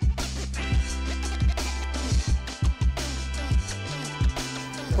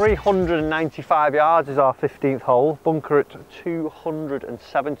 ...395 yards is our 15th hole. Bunker at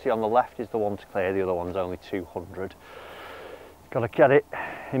 270 on the left is the one to clear, the other one's only 200. Got to get it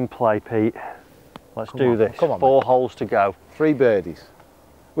in play, Pete. Let's do this. Come on, 4 holes to go. 3 birdies.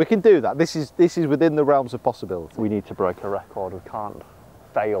 We can do that. This is within the realms of possibility. We need to break a record. We can't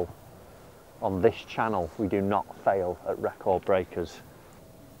fail on this channel. We do not fail at record breakers.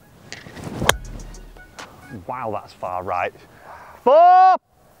 Wow, that's far right. 4!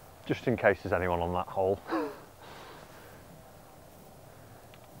 Just in case there's anyone on that hole.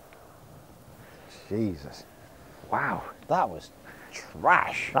 Jesus. Wow, that was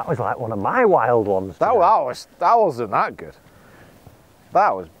trash. That was like one of my wild ones. That wasn't that good.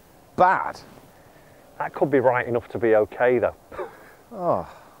 That was bad. That could be right enough to be okay though. Oh.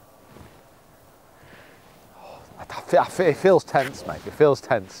 It feels tense, mate. It feels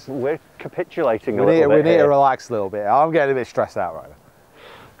tense. We're capitulating a little bit. We need to relax a little bit. I'm getting a bit stressed out right now.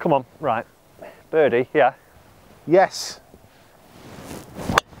 Come on, right. Birdie, yeah. Yes.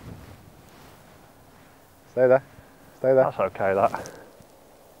 Stay there. Stay there. That's okay, that.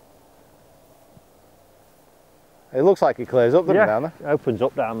 It looks like it clears up, doesn't it, down there? It opens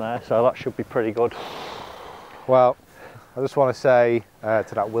up down there, so that should be pretty good. Well, I just want to say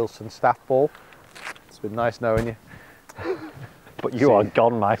to that Wilson staff ball, it's been nice knowing you. But you are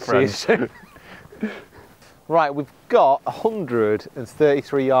gone, my friend. See you soon. Right, we've got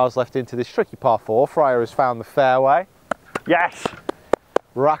 133 yards left into this tricky par 4. Fryer has found the fairway. Yes!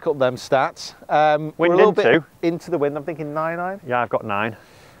 Rack up them stats. We're a little bit into the wind. I'm thinking 9-9. Yeah, I've got 9.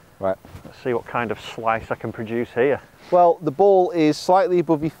 Right. Let's see what kind of slice I can produce here. Well, the ball is slightly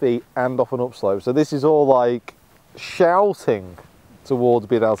above your feet and off an upslope, so this is all like shouting towards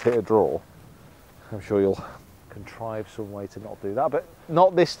being able to hit a draw. I'm sure you'll contrive some way to not do that, but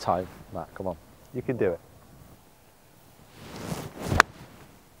not this time, Matt. Come on, you can do it.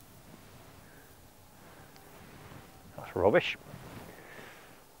 That's rubbish.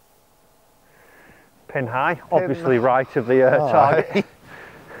 Pin high, obviously right of the target.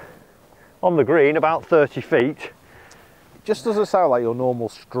 On the green, about 30 feet. It just doesn't sound like your normal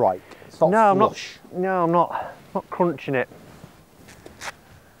strike. It's not flush. I'm not crunching it.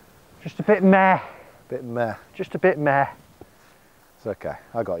 Just a bit meh. Bit meh. Just a bit meh. It's okay,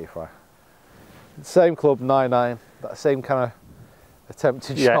 I got you, Fry. Same club, 9-9. That same kind of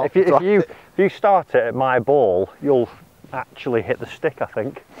attempted shot. If you start it at my ball, you'll actually hit the stick, I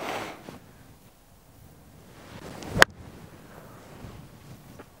think.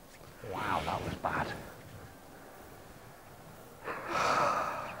 Wow, that was bad.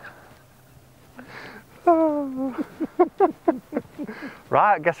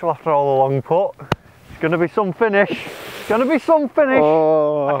 Right, I guess we'll have to roll a long putt. It's going to be some finish. It's going to be some finish.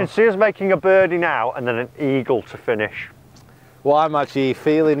 Oh. I can see us making a birdie now and then an eagle to finish. What I'm actually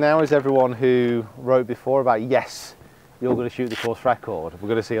feeling now is everyone who wrote before about, yes, you're going to shoot the course record. We're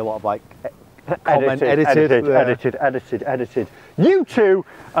going to see a lot of like edited. You two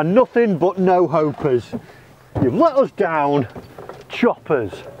are nothing but no-hopers. You've let us down.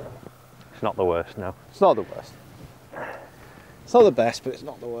 Choppers. It's not the worst, no. It's not the worst. It's not the best, but it's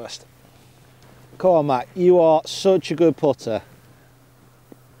not the worst. Come on, Matt, you are such a good putter.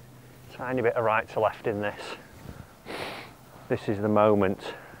 Tiny bit of right to left in this. This is the moment.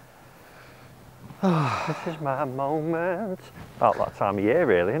 This is my moment. About that time of year,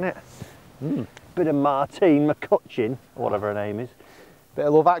 really, isn't it? Bit of Martine McCutcheon, or whatever her name is. Bit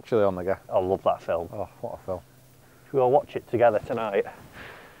of Love Actually on the go. I love that film. Oh, what a film. Should we go watch it together tonight?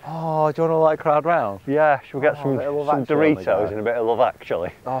 Oh, do you want to like crowd round? Yeah, should we get some Doritos and a bit of Love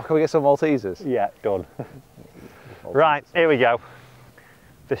Actually? Oh, can we get some Maltesers? Yeah, done. Right, here we go.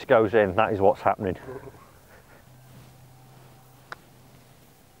 This goes in, that is what's happening.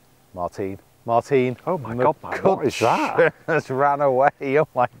 Martine. Oh my God, man, what is that? That's ran away. Oh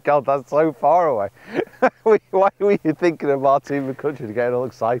my God, that's so far away. Why were you thinking of Martine McCutcheon getting all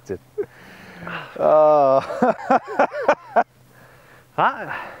excited? Oh. Do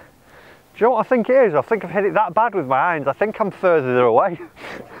you know what I think it is? I think I've hit it that bad with my irons. I think I'm further away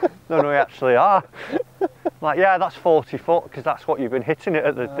than we actually are. Like, yeah, that's 40 foot because that's what you've been hitting it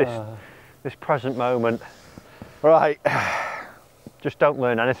at this present moment. Right. Just don't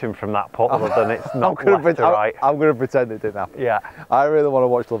learn anything from that putt other than it's not left to right. I'm going to pretend it didn't happen. Yeah. I really want to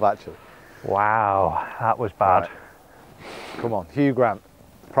watch Love Actually. Wow, that was bad. Right. Come on, Hugh Grant,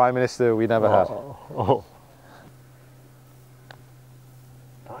 Prime Minister we never had. Oh.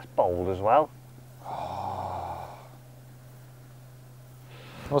 That's bold as well.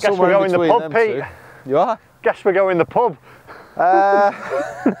 Well, guess we're going the pub, Pete. Two. You are? Guess we're going the pub.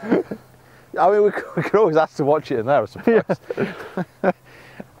 I mean, we could always ask to watch it in there, I suppose. Yeah.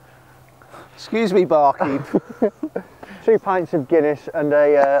 Excuse me, barkeep. 2 pints of Guinness and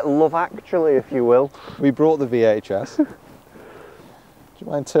a Love Actually, if you will. We brought the VHS. Do you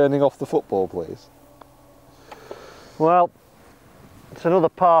mind turning off the football, please? Well, it's another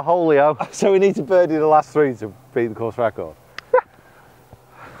par holio. So we need to birdie the last 3 to beat the course record?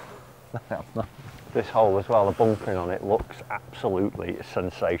 No. This hole as well, the bunkering on it looks absolutely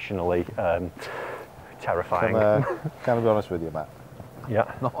sensationally terrifying. Can I be honest with you, Matt?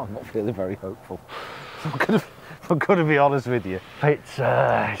 Yeah. No, I'm not feeling very hopeful. I'm gonna be honest with you. It's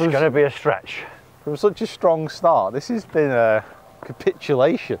going to be a stretch. From such a strong start, this has been a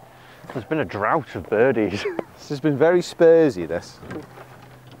capitulation. There's been a drought of birdies. This has been very Spursy, this.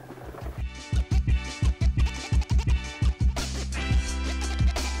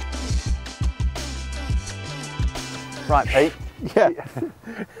 Right, Pete. Yeah.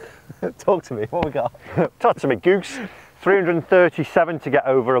 Talk to me, what we got? Talk to me, Goose. 337 to get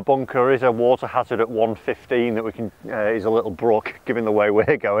over a bunker is a water hazard at 115 that we can, is a little brook, given the way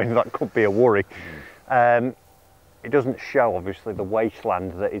we're going, that could be a worry. It doesn't show, obviously, the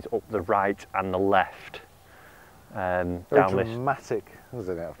wasteland that is up the right and the left. Very down dramatic,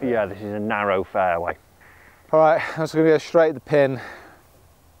 isn't it? Yeah, this is a narrow fairway. All right, I'm just going to go straight at the pin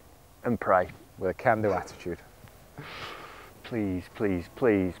And pray. with a can-do attitude. Please, please,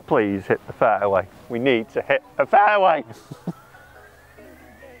 please, please hit the fairway. We need to hit a fairway.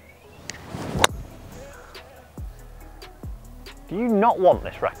 Do you not want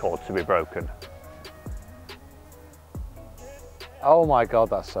this record to be broken? Oh my God,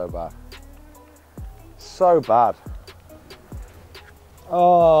 that's so bad. So bad.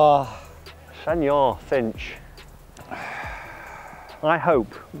 Oh. Senor Finch, I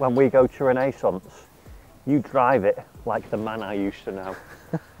hope when we go to Renaissance, you drive it like the man I used to know.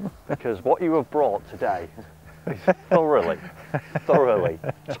 Because what you have brought today is thoroughly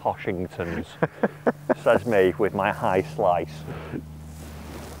Toshington's, says me with my high slice.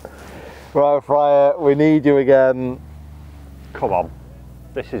 Right, Fryer, we need you again. Come on,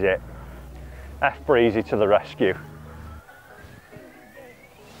 this is it. F Breezy to the rescue.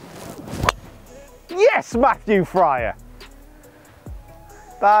 Yes, Matthew Fryer!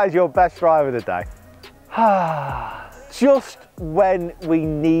 That is your best drive of the day. Just when we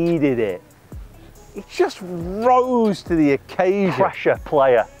needed it. It just rose to the occasion. Pressure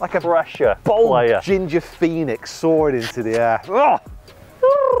player, like a pressure player. Bold ginger phoenix soared into the air.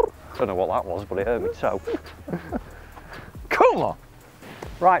 Oh! Don't know what that was, but it hurt me so. Come on.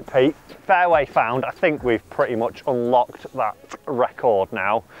 Right, Pete, fairway found. I think we've pretty much unlocked that record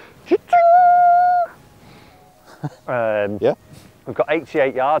now. Yeah. We've got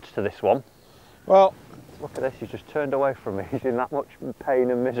 88 yards to this one. Well, look at this, he's just turned away from me. He's in that much pain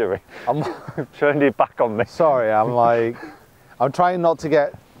and misery. I'm turned his back on me. sorry, I'm trying not to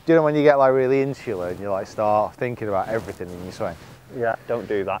get, do you know when you get like really insular and you like start thinking about everything in your swing? Yeah, don't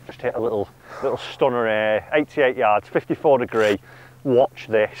do that. Just hit a little stunner here. 88 yards, 54 degree. Watch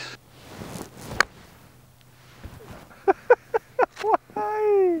this.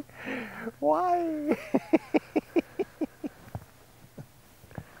 Why? Why?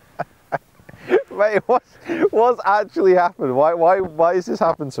 Mate, what's actually happened? Why has this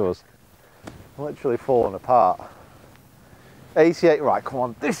happened to us? I'm literally falling apart. 88, right, come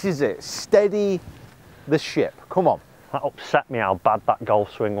on, this is it. Steady the ship, come on. That upset me how bad that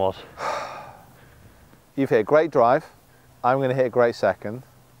golf swing was. You've hit a great drive. I'm going to hit a great second.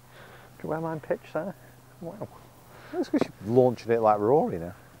 Do you wear mine pitch there? Wow. That's because you're launching it like Rory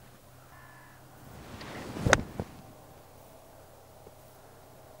now.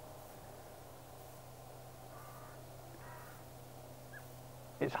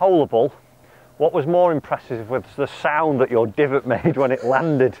 It's holeable. What was more impressive was the sound that your divot made when it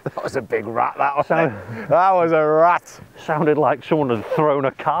landed. That was a big rat, that was. That was a rat. Sounded like someone had thrown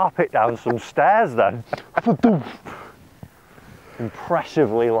a carpet down some stairs then.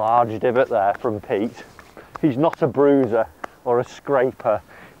 Impressively large divot there from Pete. He's not a bruiser or a scraper.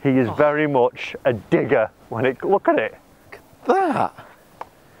 He is very much a digger when it, look at it. That.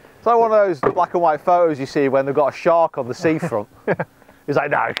 It's like one of those black and white photos you see when they've got a shark on the seafront. He's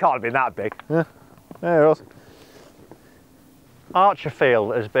like, no, it can't have been that big. Yeah, it was.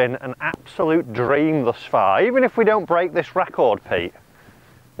 Archerfield has been an absolute dream thus far. Even if we don't break this record, Pete,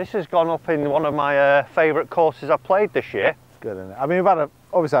 this has gone up in one of my favourite courses I've played this year. It's good, isn't it? I mean, we've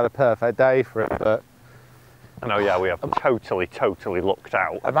obviously had a perfect day for it, but... I know, yeah, we have totally lucked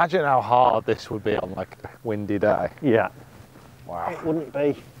out. Imagine how hard this would be on like a windy day. Yeah. Wow. It wouldn't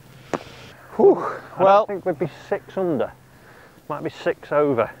be. Whew. Well, I think we'd be 6 under. Might be 6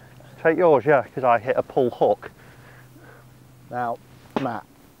 over. Take yours, yeah, because I hit a pull hook. Now, Matt,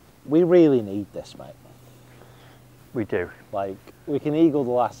 we really need this, mate. We do. Like, we can eagle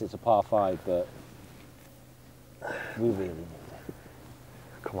the last, it's a par 5, but we really need it.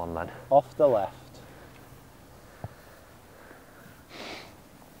 Come on, then. Off the left.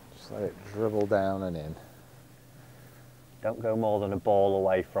 Just let it dribble down and in. Don't go more than a ball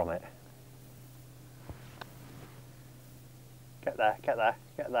away from it. Get there, get there,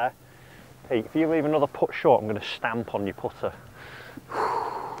 get there. Pete, if you leave another putt short, I'm going to stamp on your putter.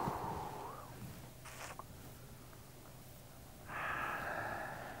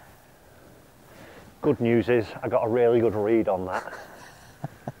 Good news is I got a really good read on that.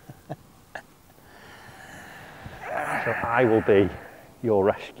 So I will be your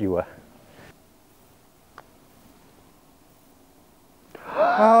rescuer.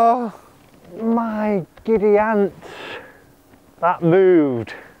 Oh my giddy ants. That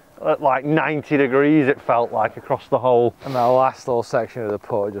moved at like 90 degrees it felt like across the hole. And that last little section of the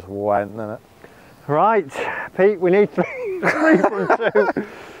putt just went, didn't it? Right, Pete, we need three from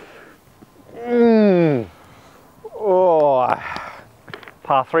 2. Oh.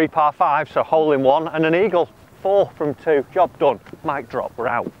 Par 3, par 5, so hole in 1 and an eagle. 4 from 2, job done. Mic drop, we're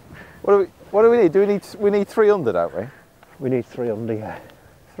out. What do we need? We need 3 under, don't we? We need 3 under, yeah.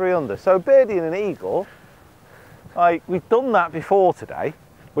 3 under. So birdie and an eagle. Like, we've done that before today.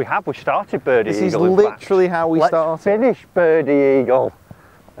 We started birdie eagle. This is literally how we started. Let's finish birdie eagle.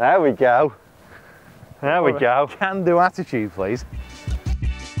 There we go. There we go. Can-do attitude, please.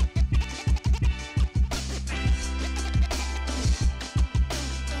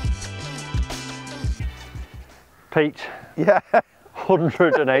 Pete. Yeah.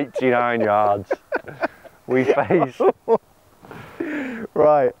 189 yards. We face.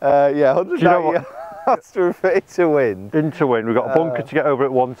 Right, yeah, 190 yards to wind. Into wind. We've got a bunker to get over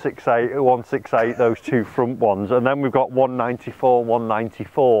at 168, those 2 front ones, and then we've got 194,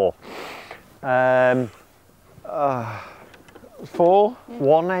 194.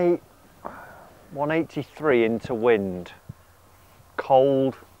 183 into wind.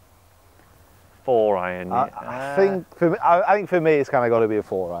 Cold. 4 iron. I think for me it's kind of got to be a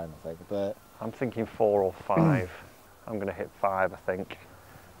 4 iron. I think, but I'm thinking 4 or 5. I'm going to hit 5. I think.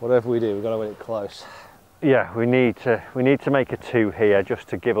 Whatever we do, we've got to win it close. Yeah, we need to make a 2 here just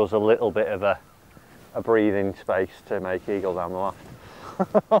to give us a little bit of a breathing space to make eagle down the last.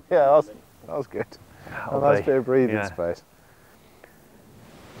 Yeah, that was good. A nice bit of breathing space.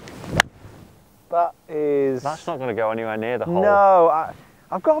 That's not going to go anywhere near the hole. No.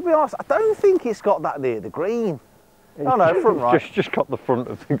 I've got to be honest, I don't think it's got that near the green. Oh no, front right. Just got the front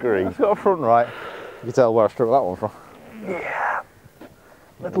of the green. It's got a front right. You can tell where I struck that one from. Yeah.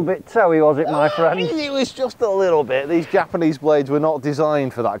 Little bit toey, was it, my friend? It was just a little bit. These Japanese blades were not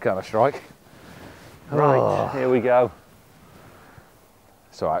designed for that kind of strike. Right, here we go.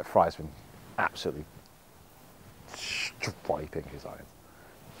 It's alright, Fry's been absolutely striping his irons.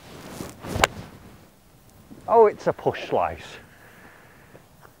 Oh, it's a push slice.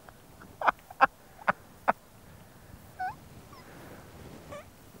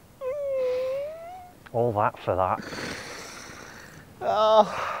 All that for that. Oh.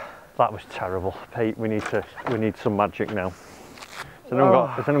 That was terrible, Pete. We need some magic now. Has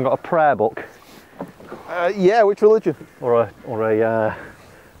anyone got a prayer book? Yeah, which religion? Or a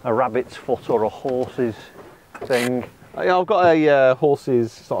rabbit's foot or a horse's thing? Yeah, I've got a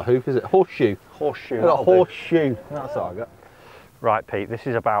horse's. It's not a hoop, is it? Horseshoe. Horseshoe. I've got a horseshoe. That's what I got. Right, Pete. This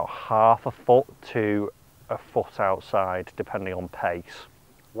is about half a foot to a foot outside, depending on pace.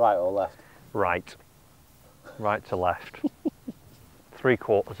 Right or left? Right. Right to left.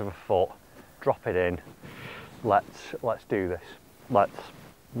 3/4 of a foot. Drop it in. Let's do this. Let's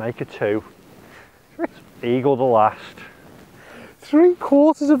make a 2. Eagle the last.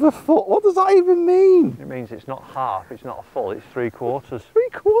 3/4 of a foot. What does that even mean? It means it's not half. It's not a full. It's 3/4.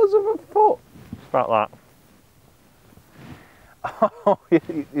 3/4 of a foot. It's about that. Oh,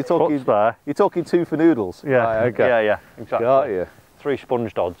 you're talking there. You're talking 2 for noodles. Yeah. Right, okay. Yeah. Exactly. Got you. 3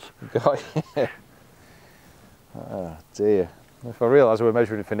 sponge dods. Got you. Oh dear. If I realised we were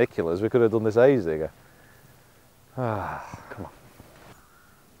measuring funiculars, we could have done this ages ago. Come on.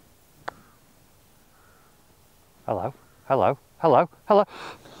 Hello. Hello. Hello. Hello.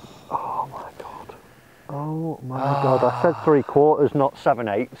 Oh my god. Oh my god. I said 3/4, not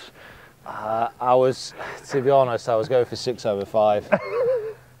 7/8. I was, to be honest, I was going for 6/5.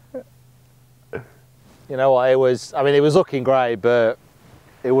 You know what? It was looking great, but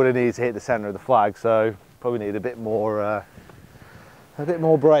it would have needed to hit the centre of the flag, so probably need a bit more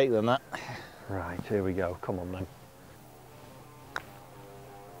break than that. Right, here we go. Come on then.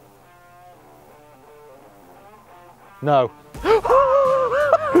 No. Get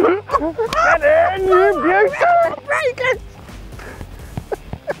in, you beauty!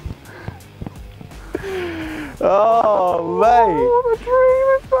 Oh, mate. The dream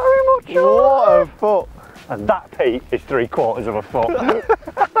is very much alive. What a foot. And that, Pete, is 3/4 of a foot.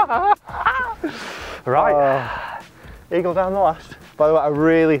 Right. Eagle down the last. By the way, I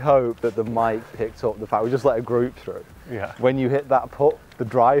really hope that the mic picked up the fact we just let a group through. Yeah. When you hit that putt, the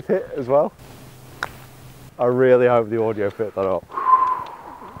drive hit as well. I really hope the audio picked that up.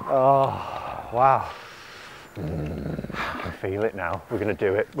 Oh, wow. I can feel it now. We're going to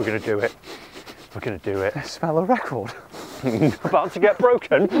do it. We're going to do it. We're going to do it. I smell a record. About to get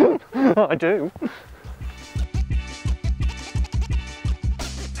broken. I do.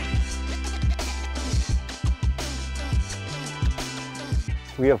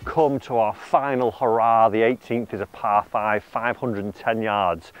 We have come to our final hurrah. The 18th is a par 5, 510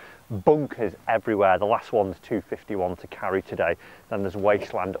 yards. Bunkers everywhere. The last one's 251 to carry today. Then there's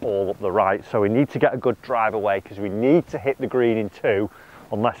wasteland all up the right. So we need to get a good drive away because we need to hit the green in 2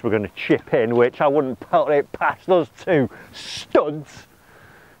 unless we're going to chip in, which I wouldn't put it past those 2 studs.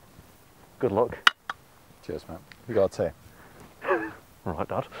 Good luck. Cheers, mate. You got a tee. All right,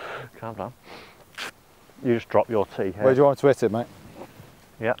 Dad. Calm down. You just drop your tee here. Where do you want to hit it, mate?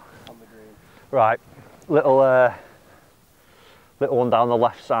 Yeah. On the green. Right. Little one down the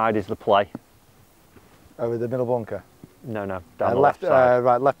left side is the play. Over the middle bunker? No, down the left side.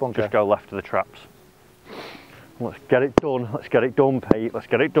 Right, left bunker. Just go left of the traps. Let's get it done. Let's get it done, Pete. Let's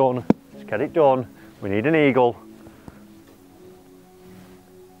get it done. Let's get it done. We need an eagle.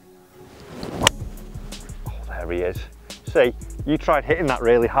 Oh, there he is. See, you tried hitting that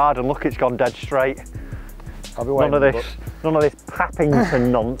really hard and look, it's gone dead straight. I'll be waiting. None of this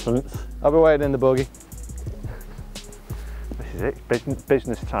Pappington nonsense. I'll be waiting in the buggy. This is it.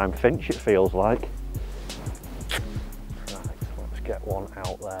 Business time Finch, it feels like. Right, let's get one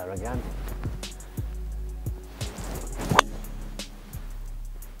out there again.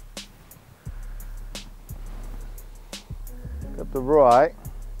 Got the right.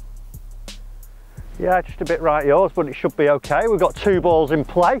 Yeah, just a bit right yours, but it should be okay. We've got 2 balls in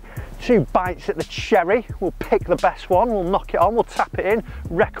play, 2 bites at the cherry. We'll pick the best one, we'll knock it on, we'll tap it in.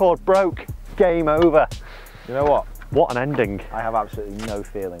 Record broke, game over. You know what? What an ending. I have absolutely no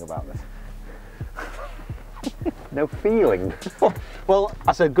feeling about this. No feeling? Well,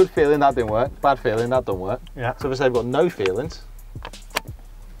 I said good feeling, that didn't work. Bad feeling, that don't work. Yeah. So if I say I've got no feelings.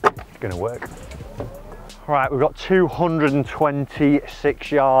 It's gonna work. Right, we've got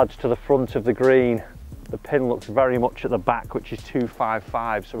 226 yards to the front of the green. The pin looks very much at the back, which is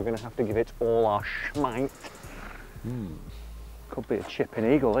 255, so we're going to have to give it all our schmite. Could be a chipping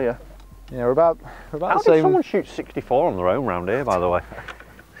eagle here. Yeah, we're about How the did same. someone shoot 64 on their own round here, by the way?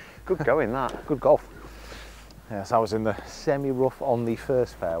 Good going, that. Good golf. Yes, I was in the semi-rough on the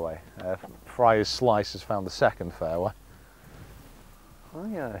first fairway. Fryer's slice has found the second fairway.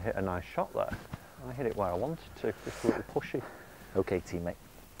 I hit a nice shot there. I hit it where I wanted to, just a little pushy. Okay, teammate.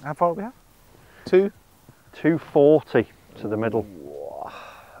 How far do we have? 240 to the middle.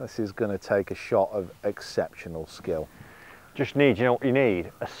 This is going to take a shot of exceptional skill. Just need, you know what you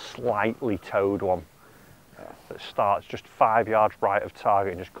need? A slightly towed one that starts just 5 yards right of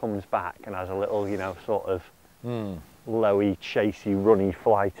target and just comes back and has a little, you know, sort of lowy, chasey, runny,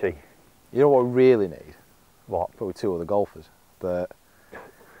 flighty. You know what we really need? What? Probably 2 other golfers, but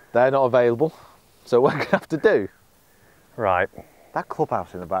they're not available. So what we're going to have to do. Right. That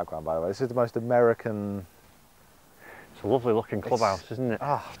clubhouse in the background, by the way, this is the most American. It's a lovely looking clubhouse, isn't it?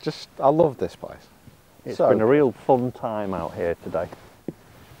 I love this place. It's been a real fun time out here today.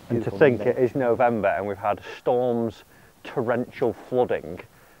 And to think it is November and we've had storms, torrential flooding,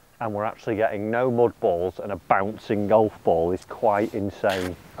 and we're actually getting no mud balls and a bouncing golf ball is quite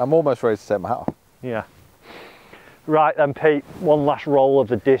insane. I'm almost ready to take my hat off. Yeah. Right then, Pete, one last roll of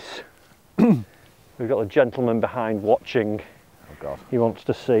the disc. We've got the gentleman behind watching. Oh God. He wants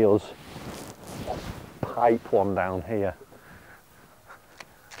to see us pipe one down here.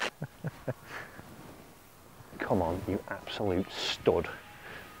 Come on, you absolute stud.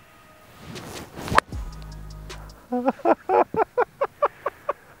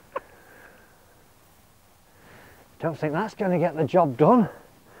 Don't think that's going to get the job done.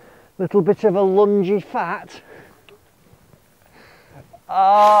 Little bit of a lungy fat.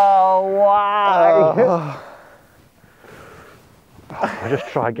 Oh, why? I just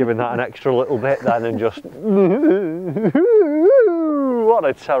tried giving that an extra little bit then and just... What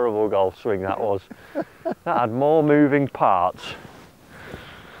a terrible golf swing that was. That had more moving parts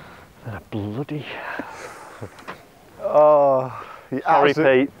than a bloody... Oh, sorry,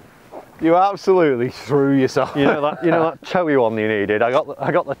 Pete. You absolutely threw yourself. You know that toey one you needed? I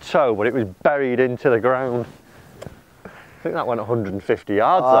got the toe, but it was buried into the ground. I think that went 150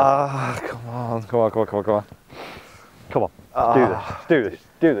 yards then. Come on, come on, come on, come on, come on. Come on, do this,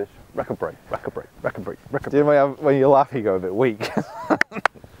 do this. Record break, record break, record break, record break. Do you know when you laugh you go a bit weak?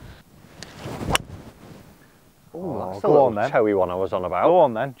 Ooh, that's the go little on then. toey one I was on about. Go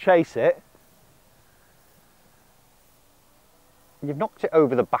on then, chase it. You've knocked it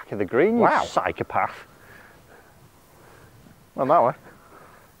over the back of the green, you Wow. psychopath. Well, that way.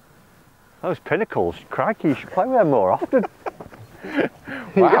 Those pinnacles, crikey, you should play with them more often.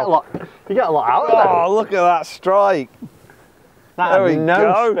 You Wow. get a lot out of them. Oh, look at that strike. That there had we no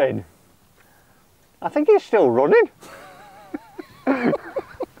go. spin. I think he's still running.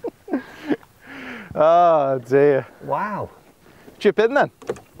 Oh dear. Wow, Chip in then.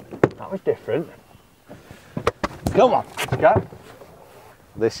 that was different. Come on. Let's go.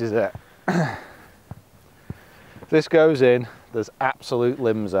 This is it. This goes in. There's absolute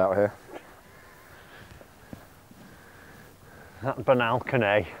limbs out here. That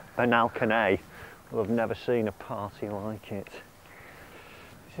Banalcanet will have never seen a party like it.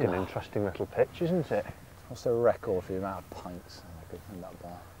 This is an interesting little pitch, isn't it? What's the record for the amount of pints in that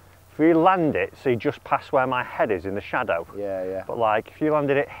bar? If we land it, see just past where my head is in the shadow. Yeah, yeah. But like, if you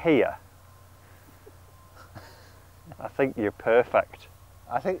landed it here, I think you're perfect.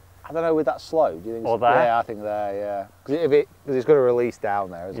 I don't know, with that slow, do you think? Or there? Yeah, I think there, yeah. Because it's got to release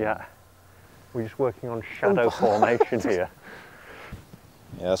down there, isn't it? Yeah. We're just working on shadow formation here.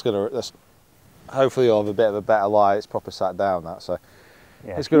 Yeah, that's hopefully you'll have a bit of a better lie. It's proper sat down, that, so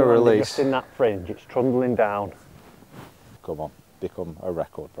Yeah, it's going to if you land it release. just in that fringe, it's trundling down. Come on, become a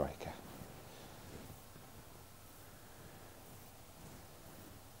record breaker.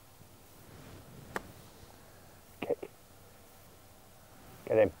 Kick.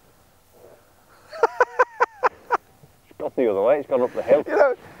 Get him. It's gone the other way, it's gone up the hill.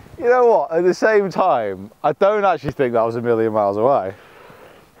 You know what? At the same time, I don't actually think that was a million miles away.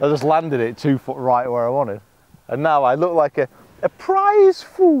 I just landed it 2 foot right where I wanted, and now I look like a prize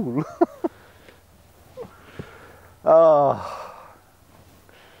fool. Oh,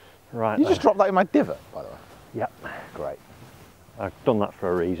 Right. you just dropped that in my divot, by the way. Yep. Great. I've done that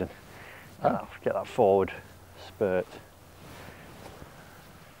for a reason. Get that forward spurt.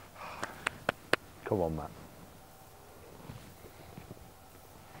 Come on, man.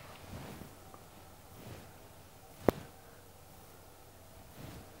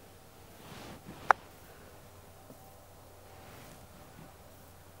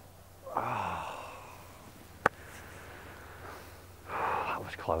 That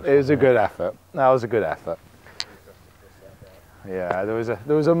was close. It was a wasn't good effort. That was a good effort. Yeah, there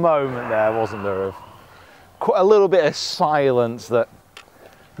was a moment there, wasn't there, of quite a little bit of silence that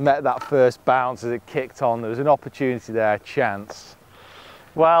met that first bounce as it kicked on. There was an opportunity there, a chance.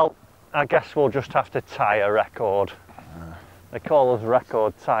 Well, I guess we'll just have to tie a record. They call us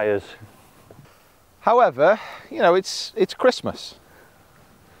record tyres. However, you know, it's Christmas.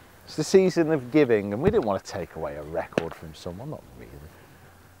 It's the season of giving, and we didn't want to take away a record from someone, not really.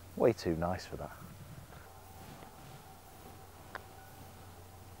 Way too nice for that.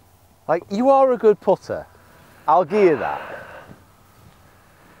 Like, you are a good putter. I'll give you that.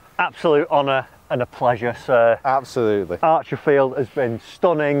 Absolute honour and a pleasure, sir. Absolutely. Archerfield has been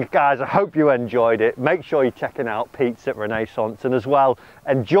stunning. Guys, I hope you enjoyed it. Make sure you're checking out Pete's at Renaissance, and as well,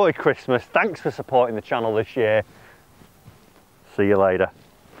 enjoy Christmas. Thanks for supporting the channel this year. See you later.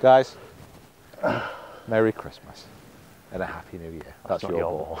 Guys, Merry Christmas and a Happy New Year. That's Not your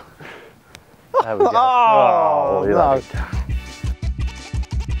your ball. ball. There we go. Oh, you no. let it down.